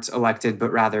who aren't elected,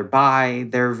 but rather buy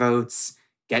their votes,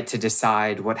 get to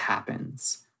decide what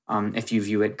happens. If you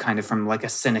view it kind of from like a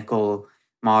cynical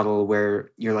model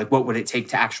where you're like, what would it take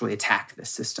to actually attack this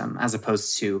system, as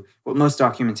opposed to what most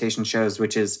documentation shows,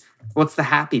 which is what's the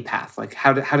happy path? Like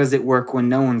how does it work when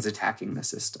no one's attacking the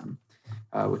system,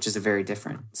 which is a very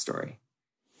different story.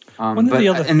 An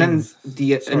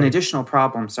additional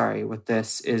problem, with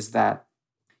this is that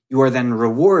you are then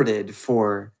rewarded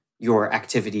for your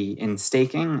activity in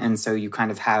staking. And so you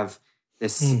kind of have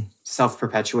this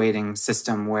self-perpetuating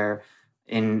system where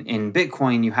in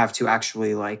Bitcoin, you have to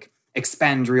actually like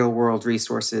expend real world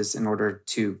resources in order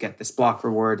to get this block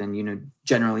reward. And,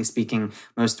 generally speaking,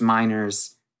 most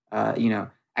miners,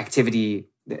 activity,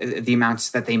 the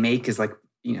amounts that they make is like,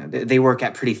 they work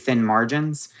at pretty thin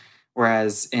margins.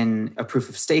 Whereas in a proof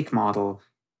of stake model,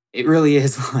 it really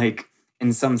is like,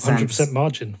 in some sense, 100%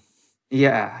 margin.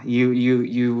 Yeah,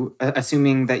 you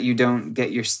assuming that you don't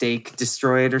get your stake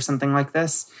destroyed or something like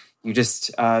this, you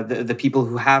just the people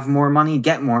who have more money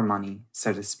get more money,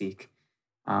 so to speak,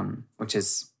 which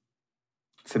is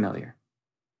familiar.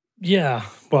 Yeah,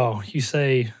 well, you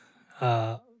say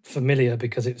familiar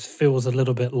because it feels a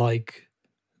little bit like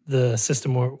the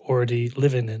system we're already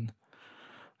living in.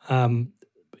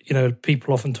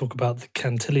 People often talk about the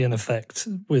Cantillon effect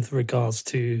with regards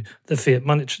to the fiat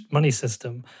money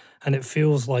system. And it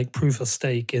feels like proof of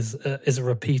stake is a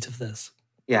repeat of this.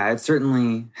 Yeah, it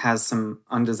certainly has some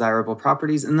undesirable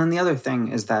properties. And then the other thing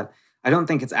is that I don't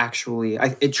think it's actually...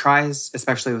 it tries,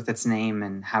 especially with its name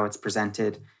and how it's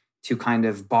presented, to kind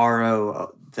of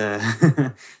borrow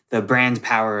the the brand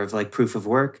power of like proof of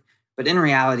work. But in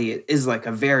reality, it is like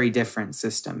a very different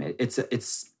system.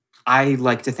 It's I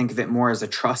like to think of it more as a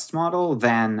trust model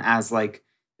than as like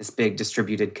this big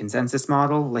distributed consensus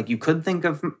model. Like you could think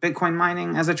of Bitcoin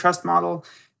mining as a trust model,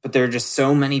 but there are just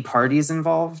so many parties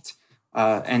involved,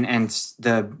 and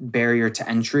the barrier to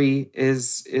entry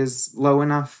is low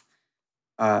enough.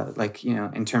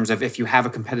 In terms of if you have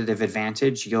a competitive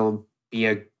advantage, you'll be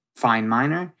a fine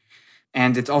miner.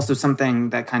 And it's also something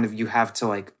that kind of you have to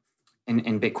like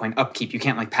in Bitcoin upkeep. You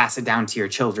can't like pass it down to your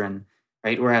children,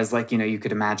 right? Whereas like, you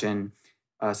could imagine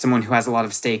someone who has a lot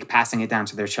of stake passing it down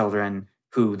to their children,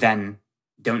 who then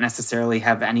don't necessarily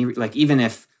have any, like, even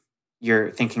if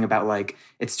you're thinking about, like,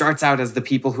 it starts out as the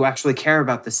people who actually care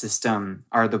about the system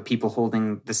are the people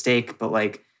holding the stake, but,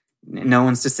 like, no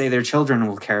one's to say their children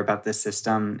will care about this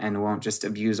system and won't just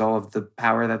abuse all of the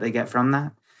power that they get from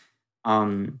that.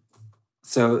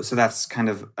 So that's kind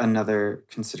of another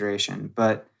consideration.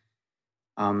 But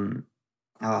I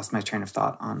lost my train of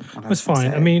thought on what I was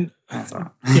fine. say. I mean, that's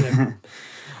all right.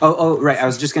 Right. I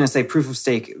was just going to say proof of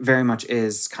stake very much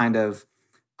is kind of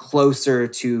closer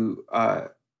to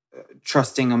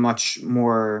trusting a much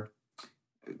more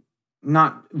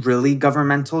not really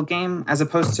governmental game as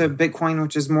opposed to Bitcoin,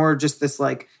 which is more just this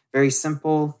like very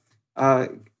simple,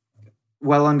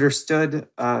 well understood,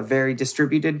 very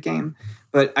distributed game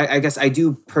But I guess I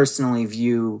do personally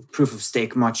view proof of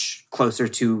stake much closer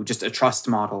to just a trust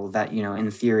model that,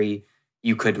 in theory,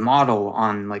 you could model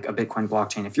on like a Bitcoin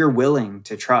blockchain. If you're willing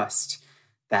to trust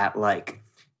that like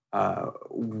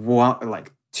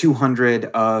 200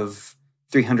 of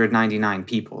 399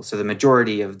 people, so the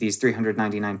majority of these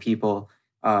 399 people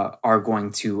are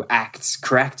going to act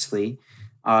correctly,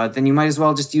 then you might as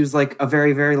well just use like a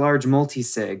very, very large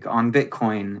multi-sig on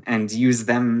Bitcoin and use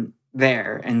them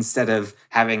there instead of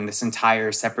having this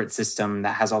entire separate system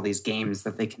that has all these games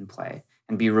that they can play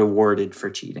and be rewarded for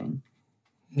cheating.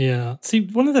 Yeah. See,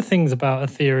 one of the things about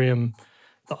Ethereum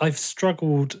that I've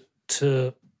struggled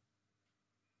to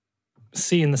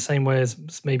see in the same way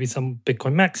as maybe some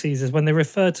Bitcoin maxis is when they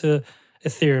refer to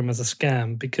Ethereum as a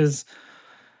scam, because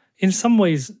in some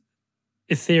ways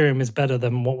Ethereum is better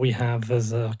than what we have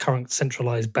as a current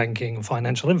centralized banking and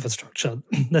financial infrastructure.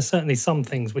 There's certainly some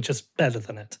things which are better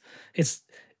than it. It's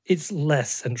less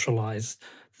centralized.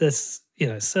 There's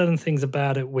certain things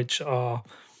about it which are,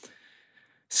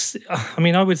 I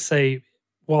mean, I would say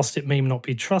whilst it may not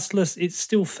be trustless, it's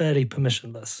still fairly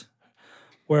permissionless.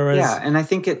 Whereas, yeah, and I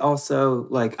think it also,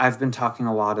 like, I've been talking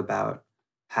a lot about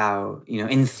how,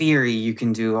 in theory, you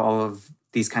can do all of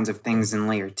these kinds of things in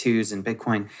layer 2s in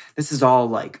Bitcoin. This is all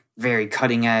like very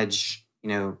cutting edge,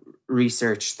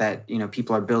 research that,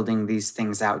 people are building these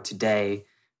things out today.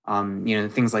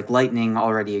 Things like Lightning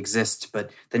already exist,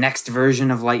 but the next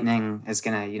version of Lightning is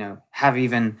going to, have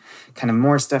even kind of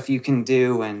more stuff you can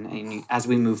do. And as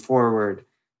we move forward,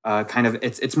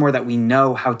 it's more that we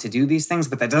know how to do these things,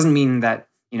 but that doesn't mean that,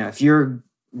 if you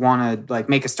want to like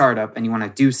make a startup and you want to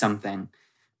do something,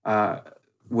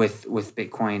 with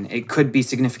Bitcoin, it could be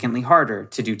significantly harder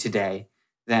to do today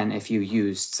than if you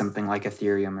used something like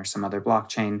Ethereum or some other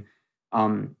blockchain.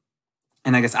 And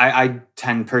I guess I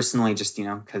tend personally, just,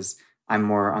 because I'm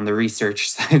more on the research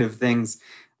side of things,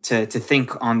 to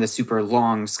think on the super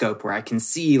long scope where I can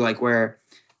see like where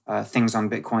things on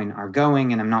Bitcoin are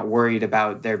going, and I'm not worried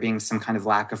about there being some kind of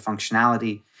lack of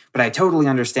functionality. But I totally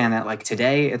understand that like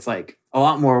today, it's like a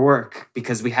lot more work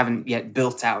because we haven't yet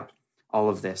built out all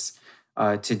of this.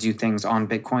 To do things on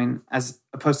Bitcoin as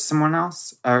opposed to someone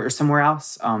else or somewhere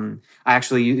else. I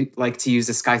actually like to use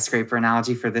a skyscraper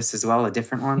analogy for this as well, a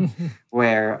different one,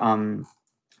 where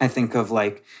I think of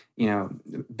like,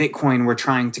 Bitcoin, we're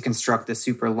trying to construct the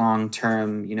super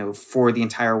long-term, for the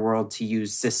entire world to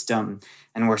use system.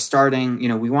 And we're starting,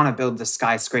 we want to build the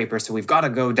skyscraper. So we've got to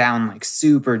go down like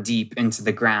super deep into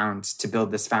the ground to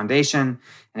build this foundation.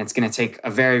 And it's going to take a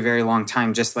very, very long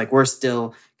time, just like we're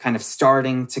still kind of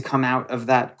starting to come out of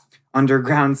that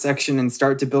underground section and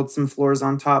start to build some floors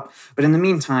on top. But in the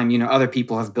meantime, other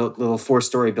people have built little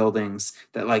 4-story buildings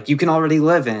that like you can already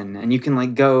live in and you can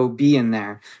like go be in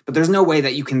there. But there's no way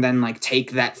that you can then like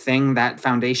take that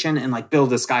foundation and like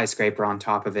build a skyscraper on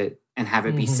top of it and have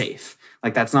it be safe.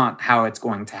 Like that's not how it's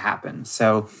going to happen.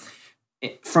 So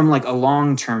from like a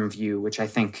long-term view, which I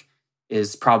think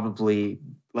is probably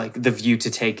like the view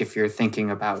to take if you're thinking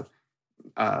about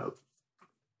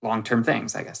long-term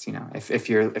things, I guess, if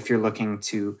you're looking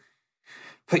to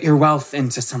put your wealth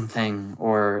into something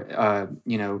or,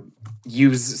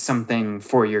 use something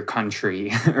for your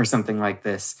country or something like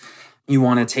this, you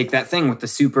want to take that thing with the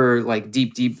super like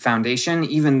deep foundation,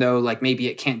 even though like maybe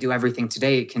it can't do everything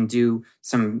today. It can do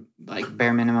some like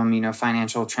bare minimum,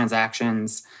 financial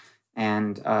transactions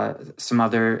and some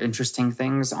other interesting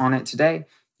things on it today.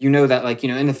 That like,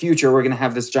 in the future, we're going to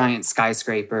have this giant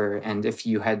skyscraper. And if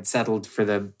you had settled for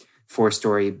the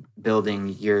 4-story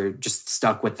building, you're just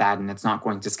stuck with that. And it's not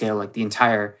going to scale. Like the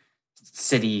entire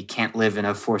city can't live in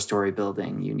a 4-story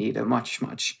building. You need a much,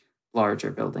 much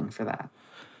larger building for that.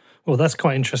 Well, that's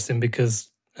quite interesting because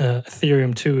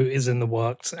Ethereum 2 is in the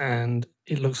works and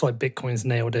it looks like Bitcoin's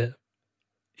nailed it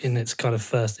in its kind of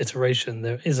first iteration.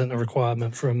 There isn't a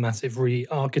requirement for a massive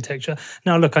re-architecture.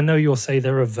 Now, look, I know you'll say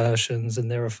there are versions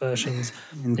and there are versions,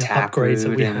 and upgrades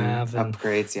that we have. And,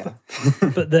 upgrades, yeah.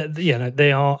 but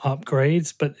they are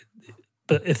upgrades, but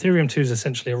Ethereum 2 is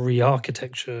essentially a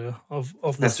re-architecture of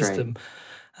the That's system.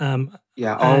 Right.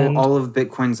 All of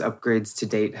Bitcoin's upgrades to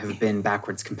date have been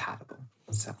backwards compatible.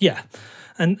 So. Yeah.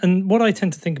 And what I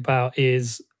tend to think about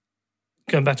is,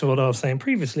 going back to what I was saying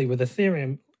previously with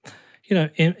Ethereum,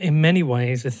 in many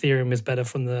ways, Ethereum is better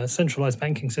from the centralized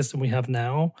banking system we have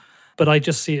now. But I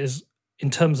just see it as, in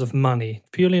terms of money,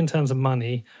 purely in terms of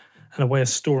money and a way of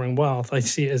storing wealth, I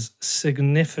see it as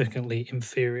significantly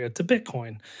inferior to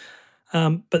Bitcoin.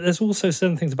 But there's also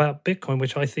certain things about Bitcoin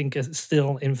which I think is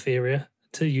still inferior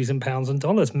to using pounds and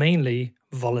dollars, mainly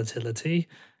volatility,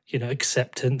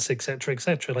 acceptance, etc.,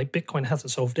 etc. Like Bitcoin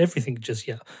hasn't solved everything just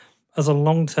yet. As a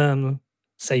long-term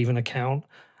save an account,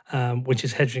 which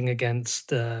is hedging against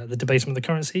the debasement of the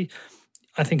currency.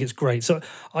 I think it's great. So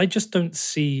I just don't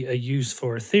see a use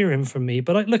for Ethereum for me.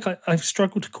 But I've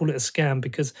struggled to call it a scam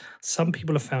because some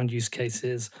people have found use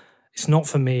cases. It's not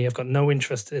for me. I've got no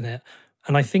interest in it.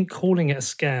 And I think calling it a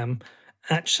scam,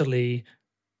 actually,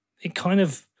 it kind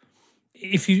of,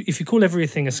 if you call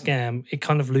everything a scam, it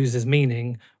kind of loses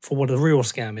meaning for what a real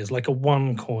scam is, like a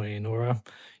OneCoin or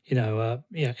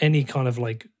any kind of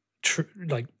like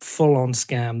full on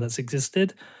scam that's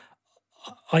existed.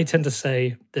 I tend to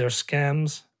say there are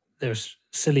scams, there's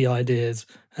silly ideas,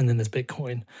 and then there's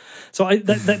Bitcoin. So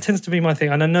that tends to be my thing.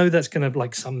 And I know that's going to,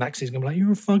 like, some Maxi's going to be like,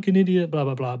 you're a fucking idiot, blah,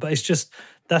 blah, blah. But it's just,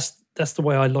 that's the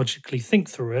way I logically think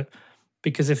through it.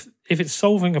 Because if it's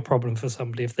solving a problem for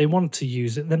somebody, if they want to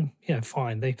use it, then,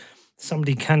 fine.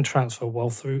 Somebody can transfer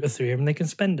wealth through Ethereum and they can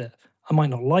spend it. I might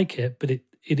not like it, but it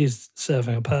is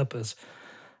serving a purpose.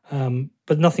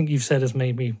 But nothing you've said has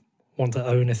made me want to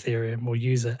own Ethereum or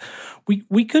use it.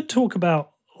 We could talk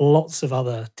about lots of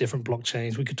other different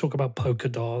blockchains. We could talk about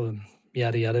Polkadot and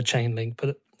yada yada, Chainlink,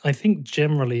 but I think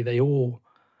generally you'll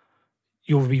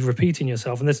be repeating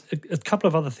yourself. And there's a couple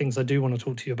of other things I do want to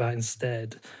talk to you about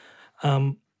instead.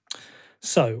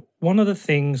 So one of the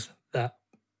things that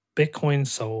Bitcoin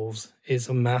solves is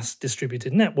a mass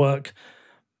distributed network,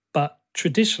 but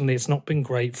traditionally it's not been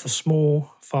great for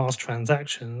small, fast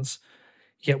transactions.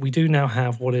 Yet we do now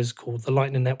have what is called the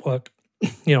Lightning Network.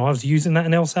 I was using that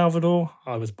in El Salvador.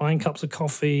 I was buying cups of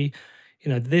coffee.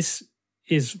 This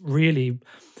is really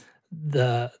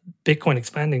the Bitcoin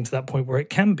expanding to that point where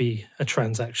it can be a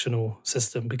transactional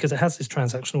system because it has this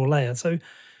transactional layer. So do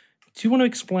you want to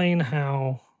explain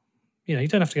how, you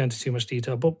don't have to go into too much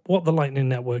detail, but what the Lightning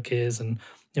Network is and,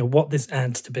 what this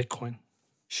adds to Bitcoin?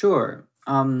 Sure.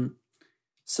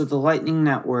 So the Lightning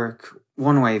Network,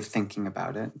 one way of thinking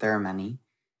about it, there are many,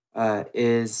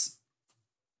 is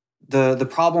the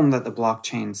problem that the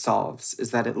blockchain solves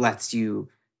is that it lets you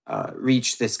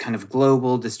reach this kind of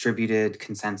global distributed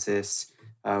consensus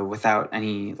without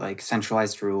any like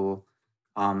centralized rule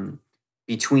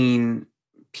between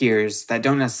peers that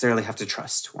don't necessarily have to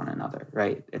trust one another,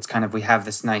 right? It's kind of, we have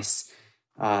this nice,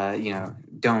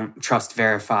 don't trust,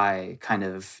 verify kind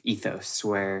of ethos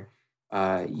where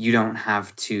you don't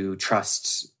have to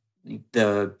trust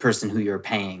the person who you're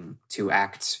paying to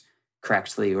act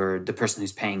correctly or the person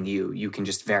who's paying you. You can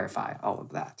just verify all of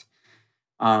that.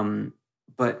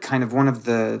 But kind of one of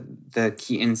the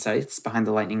key insights behind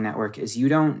the Lightning Network is you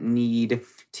don't need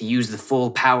to use the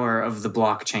full power of the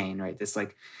blockchain, right? This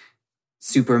like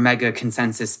super mega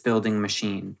consensus building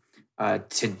machine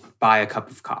to buy a cup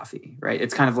of coffee, right?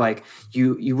 It's kind of like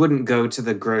you wouldn't go to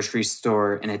the grocery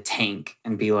store in a tank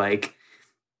and be like,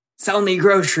 sell me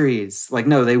groceries. Like,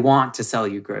 no, they want to sell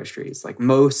you groceries. Like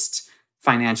most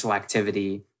financial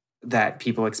activity that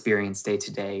people experience day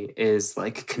to day is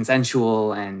like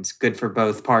consensual and good for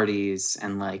both parties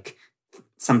and like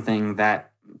something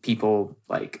that people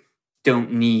like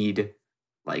don't need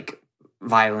like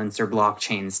violence or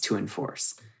blockchains to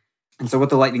enforce. And so what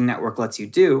the Lightning Network lets you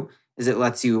do is it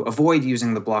lets you avoid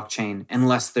using the blockchain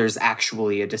unless there's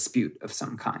actually a dispute of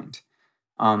some kind.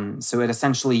 So it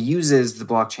essentially uses the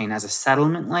blockchain as a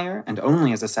settlement layer and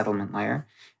only as a settlement layer.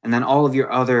 And then all of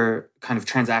your other kind of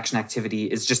transaction activity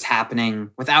is just happening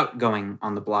without going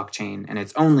on the blockchain. And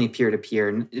it's only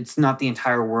peer-to-peer. It's not the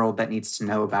entire world that needs to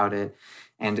know about it.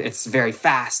 And it's very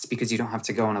fast because you don't have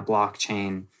to go on a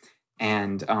blockchain.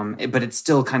 And but it's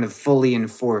still kind of fully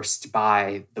enforced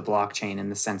by the blockchain in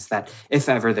the sense that if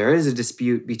ever there is a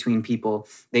dispute between people,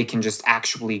 they can just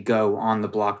actually go on the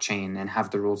blockchain and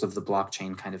have the rules of the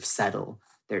blockchain kind of settle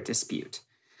their dispute.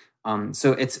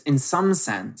 So it's, in some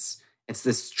sense, it's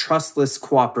this trustless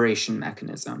cooperation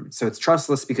mechanism. So it's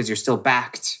trustless because you're still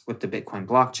backed with the Bitcoin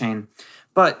blockchain,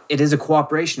 but it is a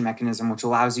cooperation mechanism which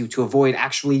allows you to avoid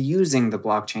actually using the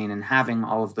blockchain and having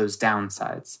all of those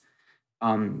downsides.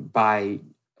 By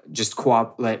just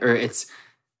it's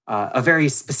a very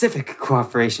specific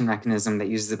cooperation mechanism that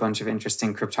uses a bunch of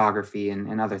interesting cryptography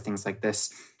and other things like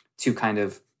this to kind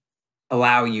of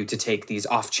allow you to take these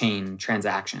off-chain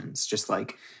transactions, just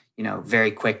like,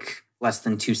 very quick, less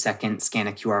than 2 seconds, scan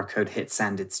a QR code, hit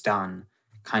send, it's done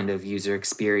kind of user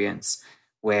experience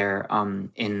where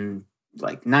in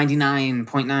like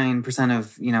 99.9%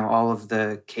 of, all of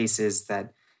the cases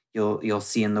that you'll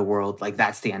see in the world, like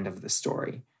that's the end of the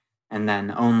story. And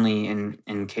then only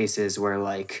in cases where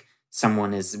like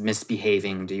someone is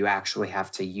misbehaving do you actually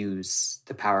have to use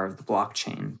the power of the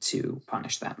blockchain to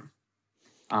punish them.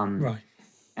 Right.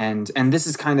 And this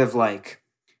is kind of like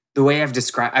the way I've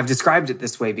described it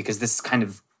this way because this kind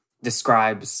of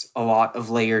describes a lot of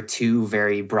layer 2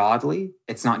 very broadly.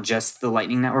 It's not just the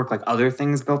Lightning Network, like other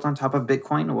things built on top of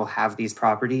Bitcoin will have these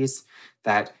properties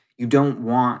that you don't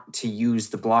want to use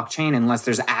the blockchain unless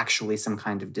there's actually some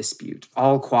kind of dispute.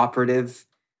 All cooperative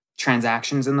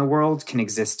transactions in the world can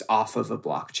exist off of a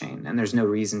blockchain, and there's no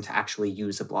reason to actually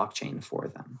use a blockchain for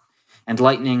them. And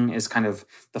Lightning is kind of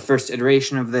the first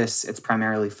iteration of this. It's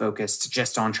primarily focused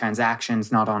just on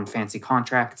transactions, not on fancy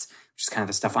contracts, which is kind of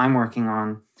the stuff I'm working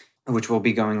on, which will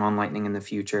be going on Lightning in the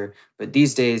future. But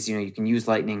these days, you can use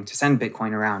Lightning to send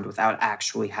Bitcoin around without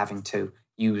actually having to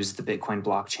use the Bitcoin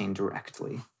blockchain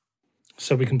directly.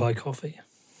 So we can buy coffee.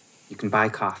 You can buy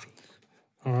coffee.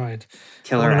 All right.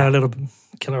 Killer app.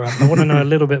 Killer app. I want to know a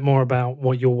little bit more about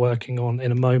what you're working on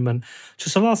in a moment.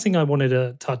 Just the last thing I wanted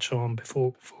to touch on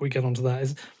before we get onto that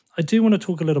is I do want to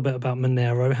talk a little bit about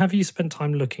Monero. Have you spent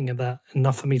time looking at that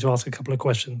enough for me to ask a couple of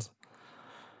questions?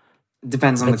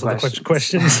 Depends on the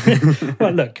questions.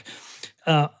 Well, look,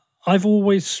 I've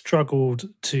always struggled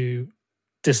to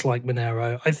dislike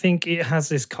Monero. I think it has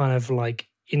this kind of like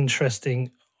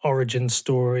interesting origin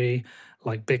story.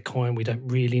 Like Bitcoin, we don't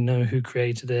really know who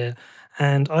created it.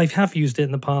 And I have used it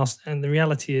in the past. And the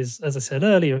reality is, as I said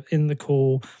earlier in the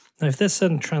call, if there's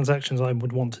certain transactions I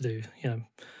would want to do,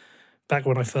 back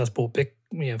when I first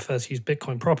first used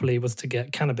Bitcoin properly was to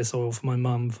get cannabis oil for my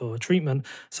mum for treatment.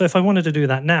 So if I wanted to do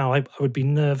that now, I would be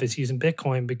nervous using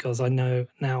Bitcoin because I now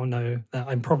know that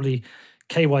I'm probably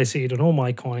KYC'd on all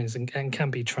my coins and can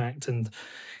be tracked. And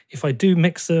if I do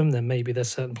mix them, then maybe there's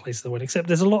certain places I won't accept.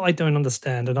 There's a lot I don't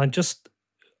understand. And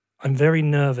I'm very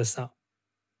nervous that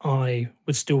I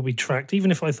would still be tracked,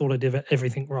 even if I thought I did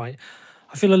everything right.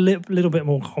 I feel a little bit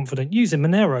more confident using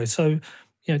Monero. So,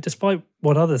 despite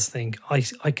what others think,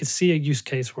 I could see a use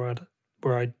case where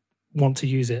I'd want to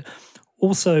use it.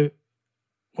 Also,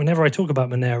 whenever I talk about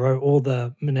Monero, all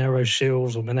the Monero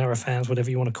shills or Monero fans,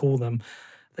 whatever you want to call them,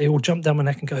 they all jump down my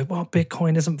neck and go, well,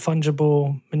 Bitcoin isn't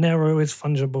fungible, Monero is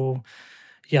fungible,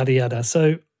 yada, yada.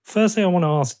 So firstly, I want to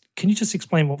ask, can you just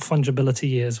explain what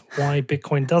fungibility is, why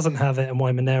Bitcoin doesn't have it and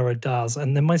why Monero does?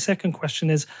 And then my second question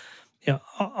is,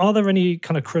 are there any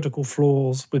kind of critical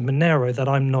flaws with Monero that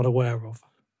I'm not aware of?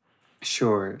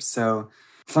 Sure. So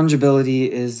fungibility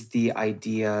is the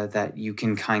idea that you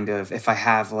can kind of, if I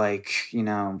have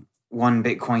one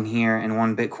Bitcoin here and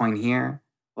one Bitcoin here,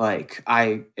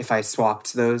 if I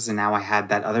swapped those and now I had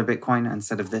that other Bitcoin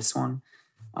instead of this one,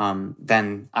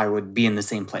 then I would be in the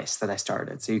same place that I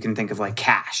started. So you can think of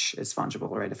cash as fungible,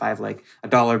 right? If I have a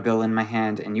dollar bill in my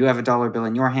hand and you have a dollar bill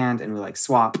in your hand and we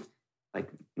swap,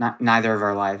 neither of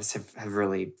our lives have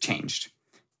really changed,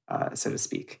 so to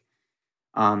speak.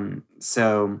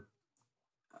 So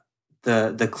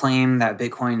the claim that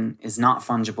Bitcoin is not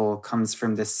fungible comes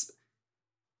from this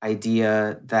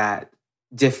idea that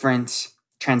different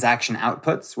transaction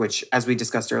outputs, which, as we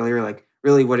discussed earlier,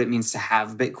 really what it means to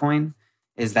have Bitcoin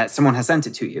is that someone has sent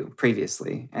it to you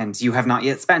previously and you have not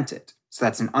yet spent it. So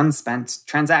that's an unspent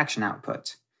transaction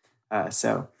output.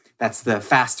 So that's the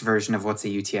fast version of what's a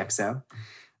UTXO.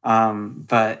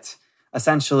 But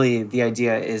essentially the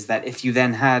idea is that if you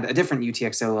then had a different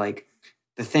UTXO,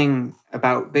 the thing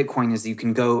about Bitcoin is you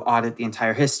can go audit the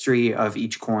entire history of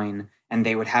each coin and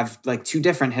they would have two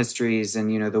different histories. And,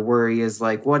 the worry is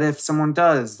what if someone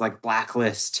does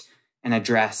blacklist an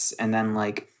address and then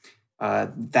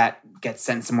that gets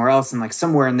sent somewhere else. And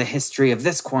somewhere in the history of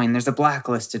this coin, there's a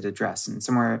blacklisted address and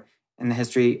somewhere in the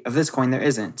history of this coin, there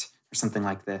isn't, or something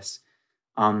like this.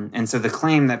 And so the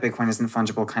claim that Bitcoin isn't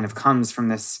fungible kind of comes from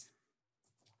this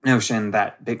notion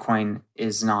that Bitcoin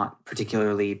is not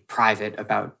particularly private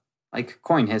about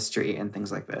coin history and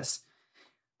things like this.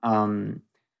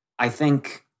 I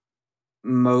think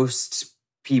most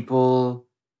people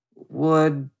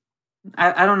would,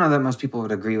 I don't know that most people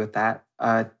would agree with that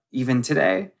even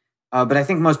today, but I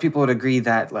think most people would agree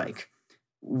that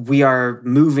we are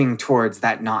moving towards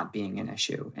that not being an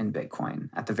issue in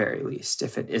Bitcoin at the very least,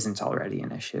 if it isn't already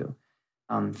an issue.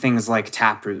 Things like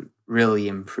Taproot really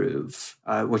improve,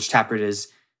 which Taproot is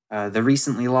the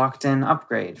recently locked in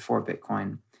upgrade for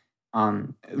Bitcoin,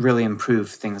 really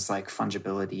improve things like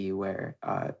fungibility, where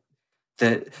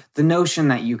the notion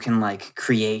that you can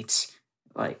create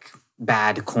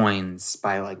bad coins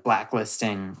by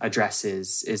blacklisting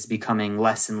addresses is becoming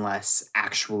less and less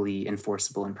actually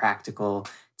enforceable and practical.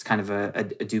 It's kind of a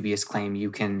dubious claim.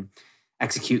 You can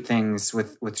execute things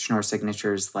with Schnorr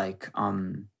signatures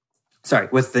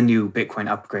with the new Bitcoin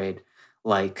upgrade,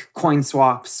 coin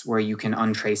swaps, where you can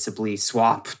untraceably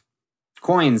swap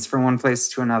coins from one place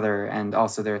to another. And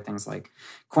also there are things like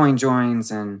coin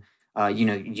joins and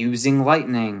using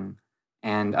Lightning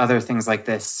and other things like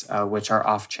this, which are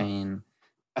off-chain.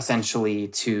 essentially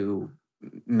to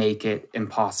make it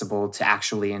impossible to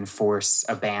actually enforce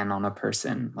a ban on a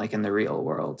person, like in the real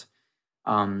world.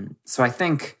 So I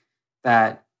think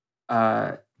that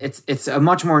it's a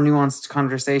much more nuanced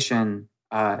conversation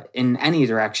in any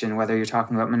direction, whether you're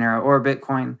talking about Monero or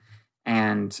Bitcoin,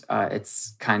 and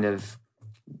it's kind of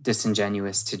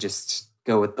disingenuous to just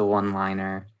go with the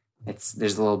one-liner.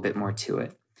 There's a little bit more to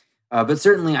it, but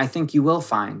certainly I think you will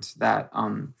find that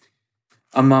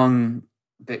among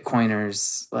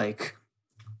Bitcoiners, like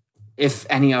if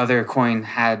any other coin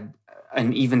had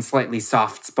an even slightly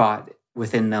soft spot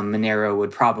within them, Monero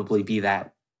would probably be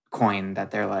that coin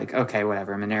that they're like, okay,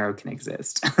 whatever, Monero can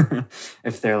exist.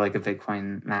 If they're like a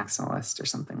Bitcoin maximalist or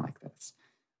something like this.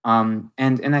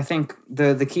 And I think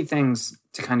the key things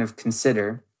to kind of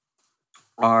consider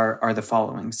are the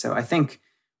following. So I think,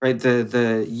 right,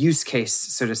 the use case,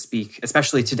 so to speak,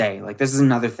 especially today, like this is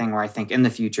another thing where I think in the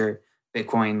future,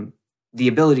 Bitcoin, the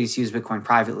ability to use Bitcoin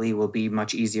privately will be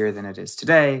much easier than it is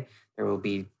today. There will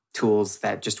be tools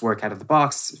that just work out of the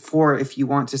box for if you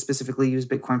want to specifically use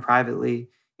Bitcoin privately.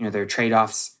 You know, there are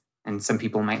trade-offs, and some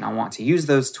people might not want to use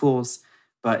those tools,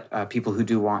 but people who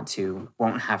do want to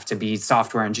won't have to be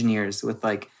software engineers with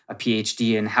like a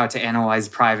PhD in how to analyze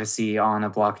privacy on a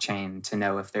blockchain to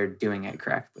know if they're doing it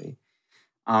correctly.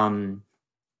 I'm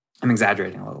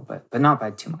exaggerating a little bit, but not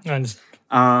by too much.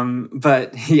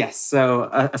 But yes, so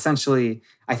essentially,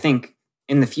 I think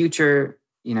in the future,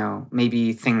 you know,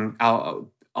 maybe I'll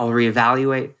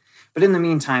reevaluate. But in the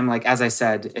meantime, like as I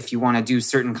said, if you want to do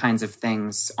certain kinds of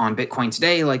things on Bitcoin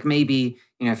today, like maybe,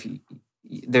 you know, if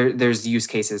there's use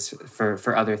cases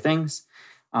for other things.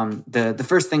 The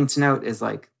first thing to note is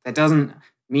like that doesn't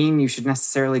mean you should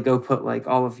necessarily go put like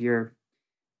all of your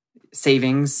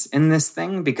savings in this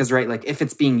thing, because right, like if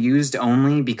it's being used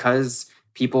only because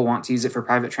people want to use it for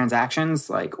private transactions,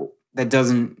 like that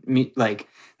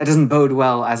doesn't bode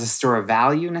well as a store of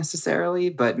value necessarily,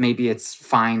 but maybe it's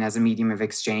fine as a medium of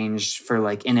exchange for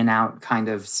like in and out kind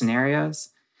of scenarios,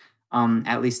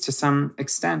 at least to some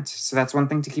extent. So that's one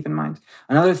thing to keep in mind.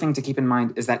 Another thing to keep in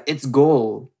mind is that its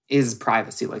goal is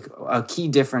privacy. Like a key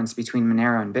difference between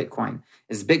Monero and Bitcoin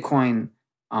is Bitcoin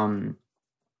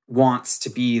wants to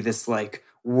be this like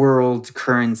world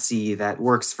currency that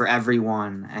works for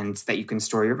everyone and that you can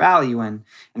store your value in.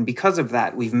 And because of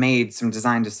that, we've made some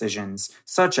design decisions,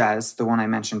 such as the one I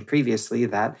mentioned previously,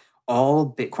 that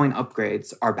all Bitcoin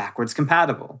upgrades are backwards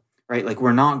compatible, right? Like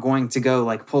we're not going to go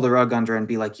like pull the rug under and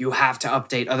be like, you have to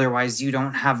update, otherwise you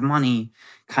don't have money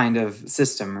kind of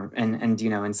system. And you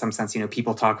know, in some sense, you know,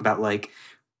 people talk about like,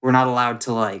 we're not allowed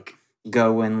to like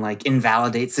go and like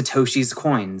invalidate Satoshi's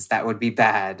coins. That would be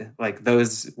bad. Like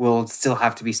those will still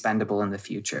have to be spendable in the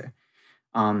future.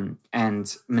 And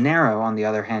Monero, on the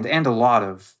other hand, and a lot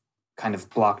of kind of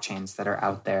blockchains that are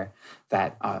out there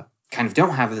that kind of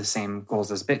don't have the same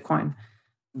goals as Bitcoin,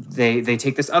 they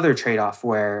take this other trade-off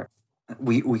where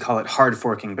we call it hard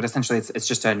forking, but essentially it's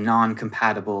just a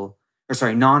non-backwards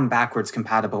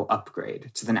compatible upgrade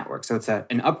to the network. So it's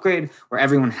an upgrade where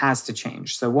everyone has to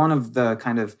change. So one of the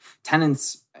kind of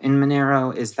tenets in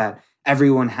Monero is that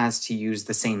everyone has to use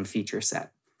the same feature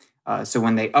set. So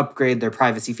when they upgrade their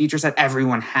privacy feature set,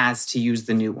 everyone has to use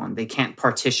the new one. They can't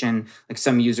partition like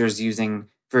some users using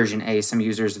version A, some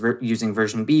users using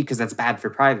version B, because that's bad for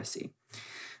privacy.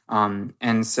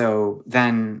 And so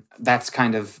then that's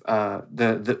kind of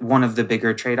the one of the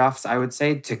bigger trade-offs I would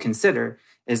say to consider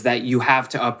is that you have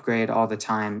to upgrade all the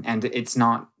time, and it's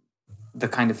not the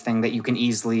kind of thing that you can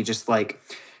easily just like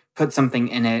put something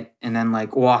in it and then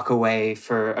like walk away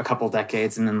for a couple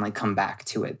decades and then like come back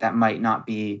to it. That might not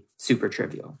be super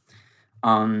trivial.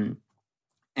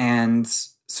 And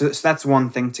so that's one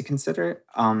thing to consider.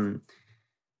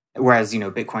 Whereas, you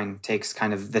know, Bitcoin takes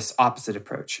kind of this opposite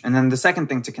approach. And then the second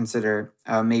thing to consider,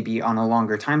 maybe on a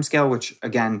longer timescale, which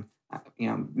again, you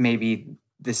know, maybe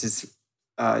this is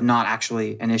not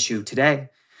actually an issue today,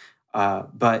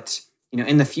 but you know,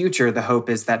 in the future, the hope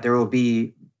is that there will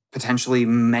be potentially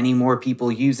many more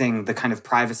people using the kind of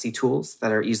privacy tools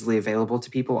that are easily available to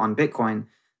people on Bitcoin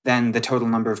than the total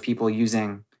number of people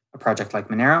using a project like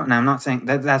Monero. And I'm not saying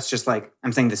that that's just like,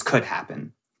 I'm saying this could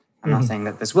happen. I'm not saying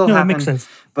that this will happen. It makes sense.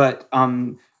 But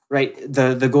right,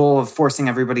 the goal of forcing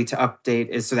everybody to update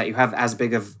is so that you have as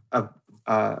big of an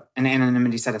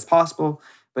anonymity set as possible.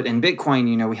 But in Bitcoin,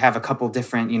 you know, we have a couple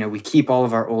different, you know, we keep all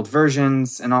of our old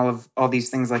versions and all these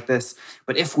things like this.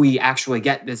 But if we actually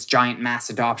get this giant mass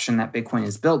adoption that Bitcoin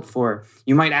is built for,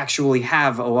 you might actually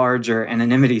have a larger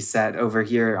anonymity set over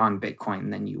here on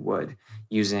Bitcoin than you would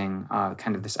using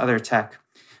kind of this other tech.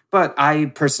 But I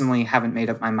personally haven't made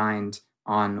up my mind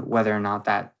on whether or not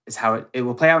that is how it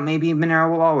will play out. Maybe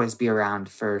Monero will always be around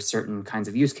for certain kinds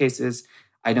of use cases.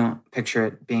 I don't picture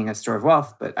it being a store of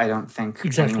wealth, but I don't think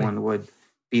anyone would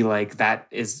be like,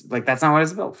 that's not what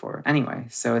it's built for anyway.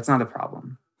 So it's not a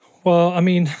problem. Well, I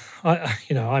mean,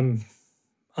 I'm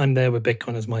there with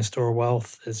Bitcoin as my store of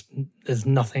wealth. There's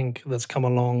nothing that's come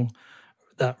along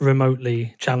that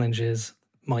remotely challenges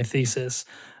my thesis,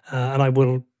 and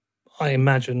I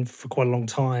imagine for quite a long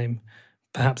time,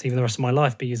 perhaps even the rest of my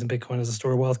life, be using Bitcoin as a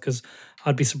store of wealth, because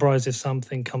I'd be surprised if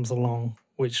something comes along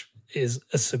which is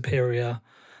a superior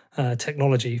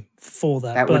technology for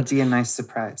that. That would be a nice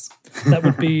surprise. That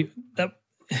would be that.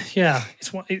 Yeah,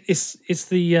 it's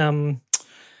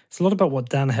a lot about what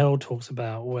Dan Held talks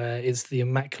about, where it's the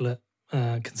immaculate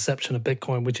conception of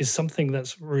Bitcoin, which is something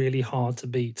that's really hard to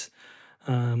beat.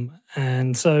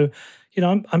 And so,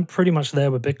 I'm pretty much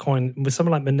there with Bitcoin. With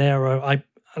something like Monero,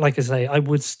 I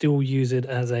would still use it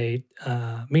as a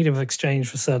medium of exchange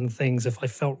for certain things if I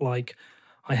felt like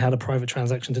I had a private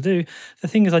transaction to do. The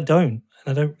thing is, I don't.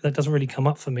 And that doesn't really come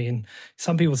up for me. And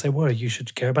some people say, well, you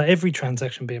should care about every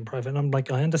transaction being private. And I'm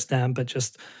like, I understand, but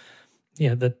just,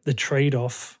 the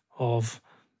trade-off of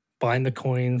buying the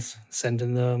coins,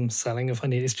 sending them, selling if I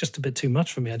need, it's just a bit too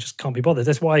much for me. I just can't be bothered.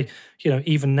 That's why,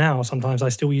 even now, sometimes I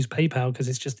still use PayPal because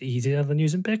it's just easier than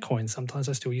using Bitcoin. Sometimes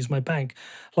I still use my bank.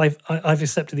 Like, I've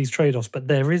accepted these trade-offs,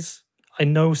 but I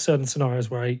know certain scenarios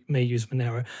where I may use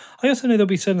Monero. I also know there'll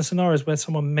be certain scenarios where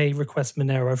someone may request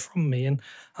Monero from me, and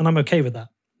I'm okay with that.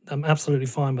 I'm absolutely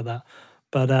fine with that.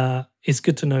 But it's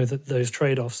good to know that those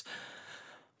trade-offs.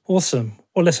 Awesome.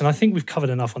 Well, listen, I think we've covered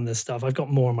enough on this stuff. I've got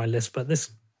more on my list, but this,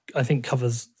 I think,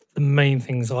 covers the main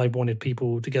things I wanted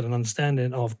people to get an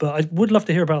understanding of. But I would love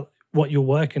to hear about what you're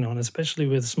working on, especially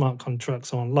with smart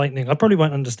contracts on Lightning. I probably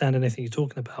won't understand anything you're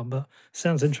talking about, but it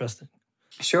sounds interesting.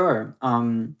 Sure.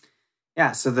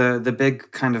 Yeah, so the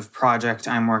big kind of project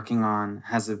I'm working on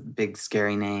has a big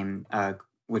scary name,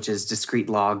 which is discrete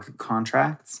log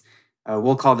contracts.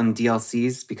 We'll call them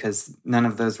DLCs because none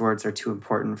of those words are too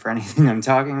important for anything I'm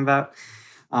talking about.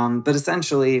 But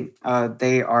essentially,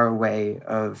 they are a way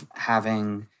of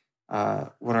having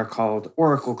what are called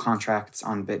oracle contracts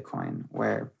on Bitcoin,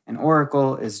 where an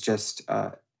oracle is just,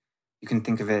 you can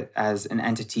think of it as an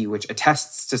entity which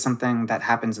attests to something that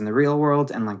happens in the real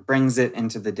world and brings it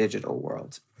into the digital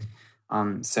world.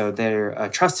 So they're a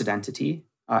trusted entity,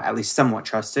 at least somewhat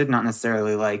trusted, not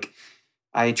necessarily like,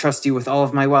 I trust you with all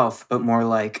of my wealth, but more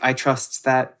like I trust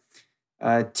that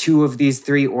 2 of these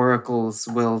 3 oracles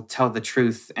will tell the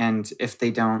truth. And if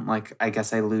they don't, I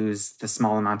guess I lose the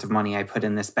small amount of money I put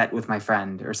in this bet with my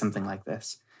friend or something like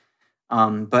this.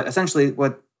 But essentially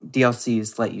what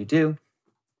DLCs let you do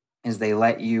is they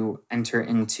let you enter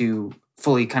into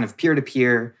fully kind of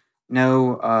peer-to-peer,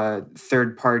 no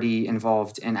third party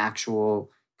involved in actual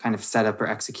kind of setup or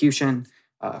execution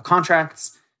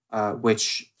contracts,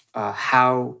 which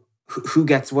who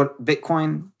gets what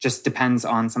Bitcoin just depends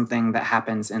on something that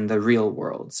happens in the real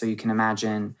world. So you can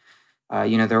imagine,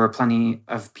 there were plenty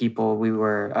of people we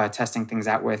were testing things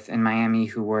out with in Miami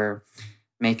who were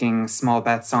making small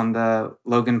bets on the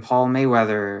Logan Paul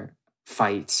Mayweather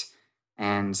fight.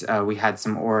 And we had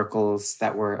some oracles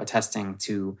that were attesting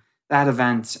to that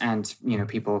event. And,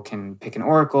 people can pick an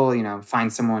oracle,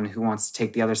 find someone who wants to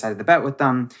take the other side of the bet with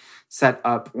them, set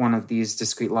up one of these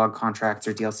discrete log contracts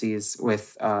or DLCs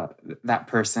with that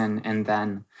person. And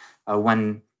then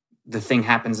when the thing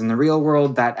happens in the real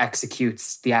world, that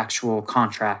executes the actual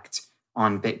contract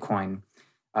on Bitcoin.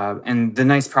 And the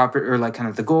nice property, or kind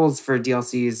of the goals for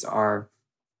DLCs are,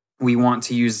 we want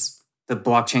to use the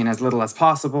blockchain as little as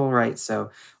possible, right?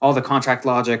 So all the contract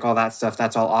logic, all that stuff,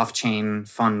 that's all off-chain,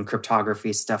 fun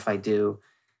cryptography stuff I do.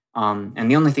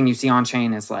 And the only thing you see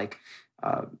on-chain is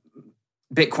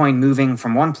Bitcoin moving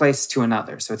from one place to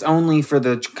another. So it's only for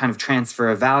the kind of transfer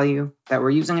of value that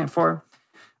we're using it for.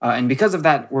 And because of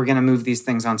that, we're going to move these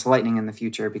things onto Lightning in the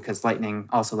future because Lightning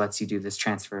also lets you do this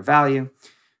transfer of value.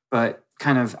 But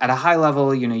kind of at a high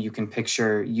level, you can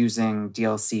picture using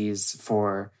DLCs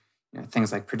for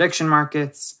things like prediction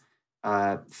markets,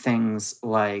 things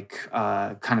like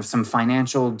kind of some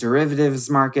financial derivatives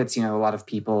markets. A lot of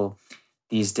people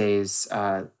these days,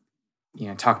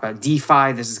 talk about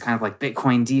DeFi. This is kind of like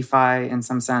Bitcoin DeFi in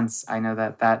some sense. I know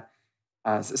that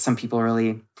some people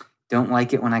really don't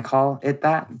like it when I call it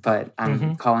that, but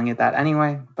I'm calling it that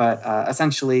anyway. But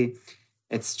essentially,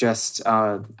 it's just,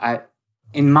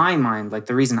 in my mind,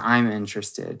 the reason I'm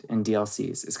interested in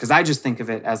DLCs is because I just think of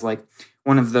it as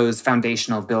one of those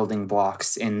foundational building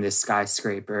blocks in this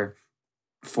skyscraper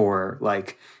for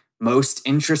most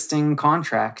interesting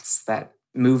contracts that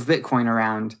move Bitcoin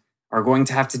around are going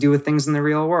to have to do with things in the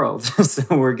real world.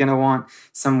 So we're going to want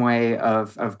some way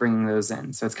of bringing those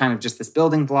in. So it's kind of just this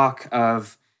building block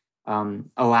of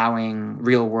allowing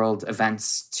real world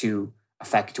events to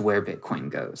affect where Bitcoin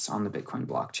goes on the Bitcoin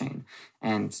blockchain.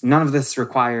 And none of this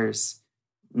requires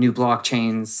new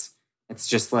blockchains. It's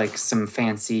just like some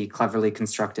fancy, cleverly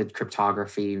constructed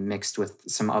cryptography mixed with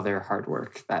some other hard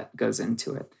work that goes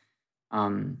into it.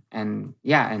 And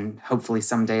hopefully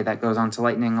someday that goes on to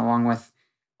Lightning along with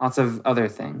lots of other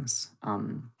things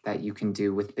that you can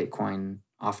do with Bitcoin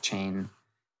off-chain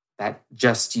that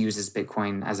just uses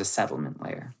Bitcoin as a settlement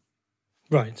layer.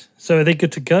 Right. So are they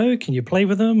good to go? Can you play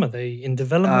with them? Are they in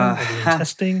development? Are they in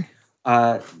testing?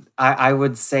 I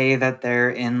would say that they're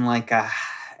in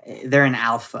they're in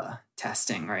alpha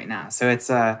testing right now. So it's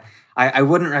I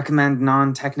wouldn't recommend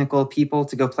non-technical people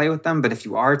to go play with them, but if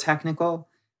you are technical,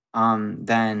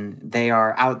 then they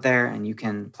are out there and you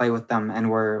can play with them.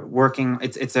 And we're working.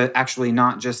 It's actually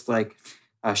not just like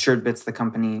SuredBits, the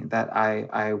company that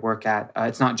I work at.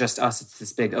 It's not just us. It's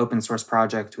this big open source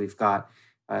project. We've got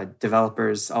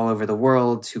developers all over the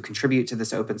world who contribute to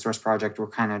this open source project. We're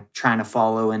kind of trying to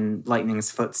follow in Lightning's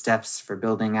footsteps for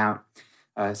building out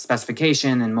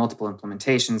specification and multiple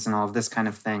implementations and all of this kind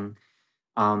of thing.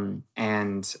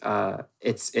 It's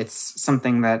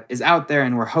something that is out there,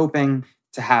 and we're hoping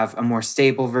to have a more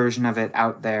stable version of it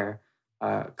out there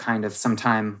kind of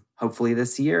sometime, hopefully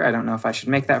this year. I don't know if I should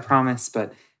make that promise,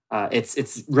 but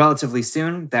it's relatively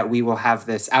soon that we will have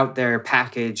this out there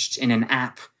packaged in an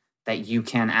app that you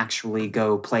can actually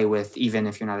go play with, even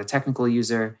if you're not a technical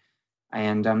user.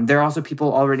 And there are also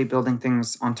people already building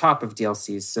things on top of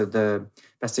DLCs. So the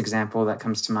best example that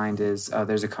comes to mind is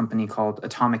there's a company called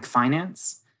Atomic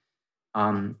Finance.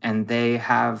 And they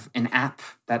have an app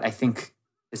that I think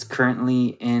is currently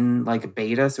in like a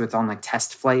beta. So it's on like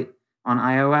test flight on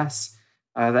iOS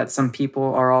that some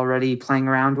people are already playing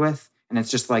around with. And it's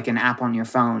just like an app on your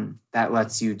phone that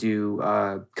lets you do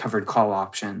covered call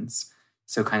options.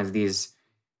 So kind of these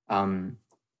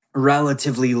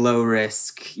relatively low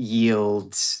risk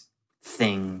yield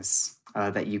things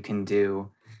that you can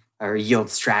do, or yield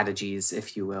strategies,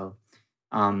 if you will,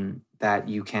 that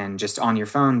you can just on your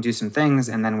phone do some things.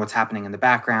 And then what's happening in the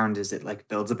background is it like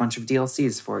builds a bunch of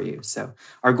DLCs for you. So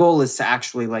our goal is to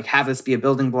actually like have this be a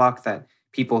building block that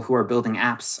people who are building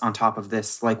apps on top of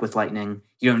this, like with Lightning,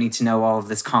 you don't need to know all of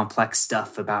this complex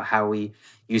stuff about how we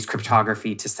use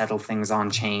cryptography to settle things on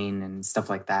chain and stuff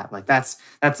like that. Like that's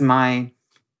my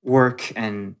work,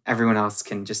 and everyone else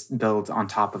can just build on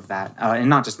top of that. And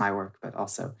not just my work, but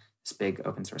also this big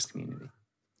open source community.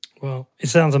 Well, it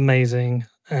sounds amazing.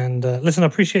 And listen, I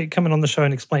appreciate you coming on the show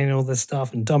and explaining all this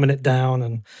stuff and dumbing it down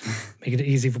and making it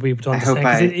easy for people to understand.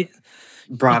 I hope I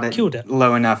brought it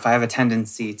low enough. I have a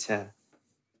tendency to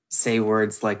say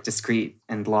words like discrete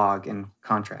and log and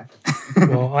contract.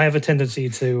 Well, I have a tendency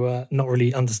to not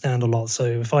really understand a lot. So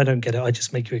if I don't get it, I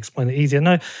just make you explain it easier.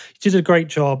 No, you did a great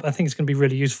job. I think it's going to be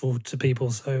really useful to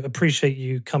people. So appreciate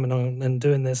you coming on and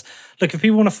doing this. Look, if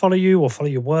people want to follow you or follow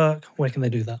your work, where can they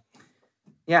do that?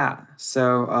 Yeah.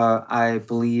 So I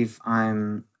believe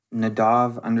I'm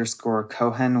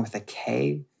Nadav_Cohen with a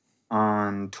K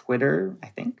on Twitter, I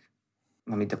think.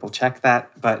 Let me double check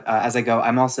that. But as I go,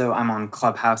 I'm on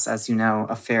Clubhouse, as you know,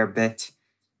 a fair bit,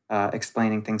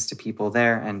 explaining things to people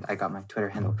there. And I got my Twitter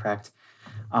handle correct.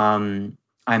 I'm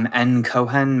N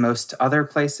Cohen most other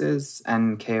places,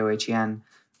 Nkohen.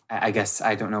 I guess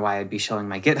I don't know why I'd be showing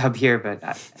my GitHub here, but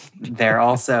there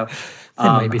also.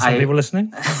 There may be some people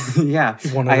listening. Yeah.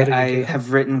 I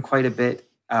have written quite a bit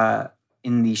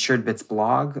in the SuredBits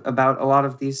blog about a lot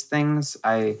of these things.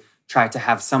 I try to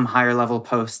have some higher level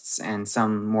posts and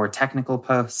some more technical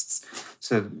posts.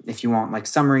 So if you want like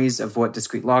summaries of what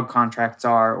discrete log contracts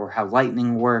are, or how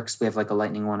Lightning works, we have like a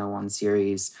Lightning 101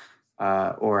 series,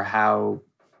 or how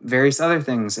various other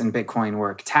things in Bitcoin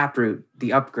work, Taproot,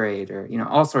 the upgrade, or,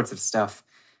 all sorts of stuff.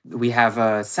 We have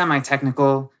a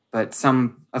semi-technical, but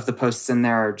some of the posts in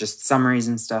there are just summaries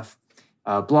and stuff.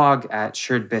 Blog at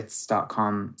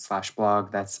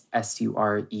suredbits.com/blog. That's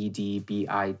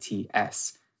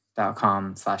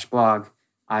suredbits.com/blog.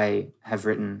 I have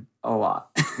written a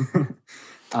lot.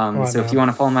 So if you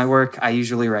want to follow my work, I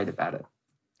usually write about it.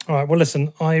 All right. Well,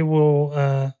 listen, I will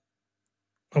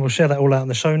share that all out in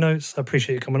the show notes. I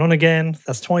appreciate you coming on again.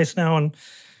 That's twice now, and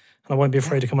I won't be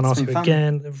afraid to come and ask you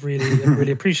again. I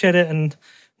really appreciate it. And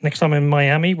next time I'm in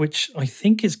Miami, which I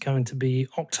think is going to be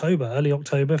early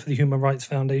October, for the Human Rights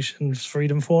Foundation's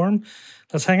Freedom Forum.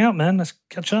 Let's hang out, man. Let's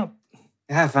catch up.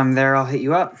 Yeah, if I'm there, I'll hit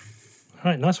you up.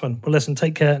 All right, nice one. Well, listen,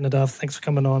 take care, Nadav. Thanks for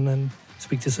coming on, and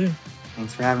speak to you soon.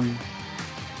 Thanks for having me.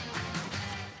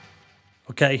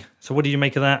 Okay, so what do you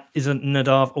make of that? Isn't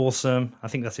Nadav awesome? I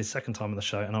think that's his second time on the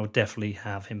show, and I would definitely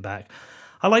have him back.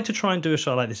 I like to try and do a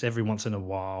show like this every once in a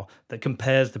while that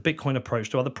compares the Bitcoin approach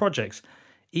to other projects.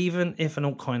 Even if an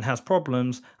altcoin has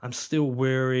problems, I'm still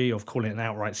wary of calling it an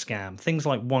outright scam. Things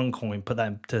like OneCoin put that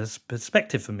into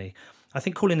perspective for me. I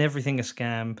think calling everything a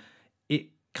scam, it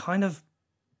kind of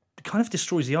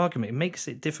destroys the argument. It makes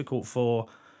it difficult for,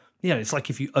 it's like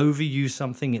if you overuse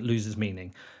something, it loses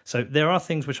meaning. So there are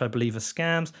things which I believe are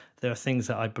scams. There are things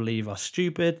that I believe are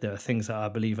stupid. There are things that I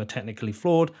believe are technically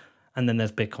flawed. And then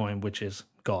there's Bitcoin, which is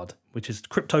God, which is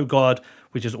crypto God,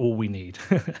 which is all we need.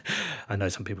 I know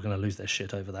some people are going to lose their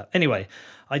shit over that. Anyway,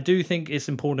 I do think it's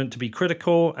important to be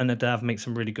critical, and Nadav makes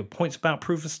some really good points about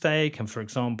proof of stake. And for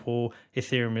example,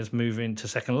 Ethereum is moving to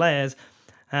second layers,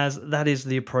 as that is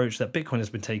the approach that Bitcoin has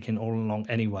been taking all along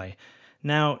anyway.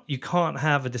 Now, you can't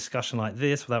have a discussion like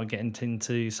this without getting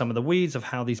into some of the weeds of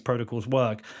how these protocols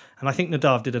work. And I think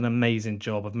Nadav did an amazing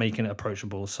job of making it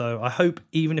approachable. So I hope,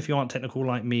 even if you aren't technical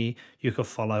like me, you can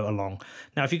follow along.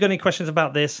 Now, if you've got any questions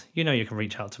about this, you can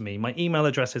reach out to me. My email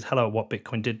address is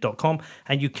hello@whatbitcoindid.com,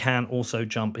 and you can also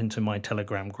jump into my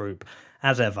Telegram group.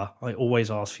 As ever, I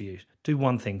always ask for you, do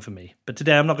one thing for me. But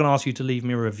today, I'm not going to ask you to leave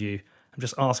me a review. I'm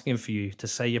just asking for you to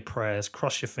say your prayers,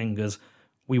 cross your fingers.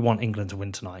 We want England to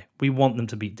win tonight. We want them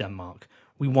to beat Denmark.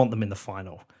 We want them in the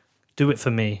final. Do it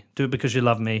for me. Do it because you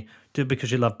love me. Do it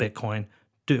because you love Bitcoin.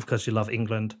 Do it because you love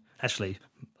England. Actually,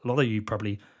 a lot of you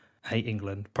probably hate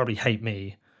England, probably hate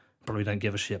me, probably don't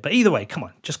give a shit. But either way, come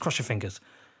on, just cross your fingers.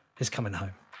 It's coming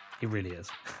home. It really is.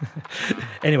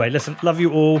 Anyway, listen, love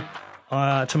you all.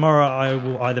 Tomorrow I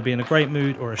will either be in a great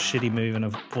mood or a shitty mood and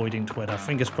avoiding Twitter.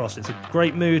 Fingers crossed it's a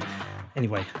great mood.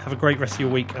 Anyway, have a great rest of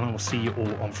your week, and I will see you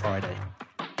all on Friday.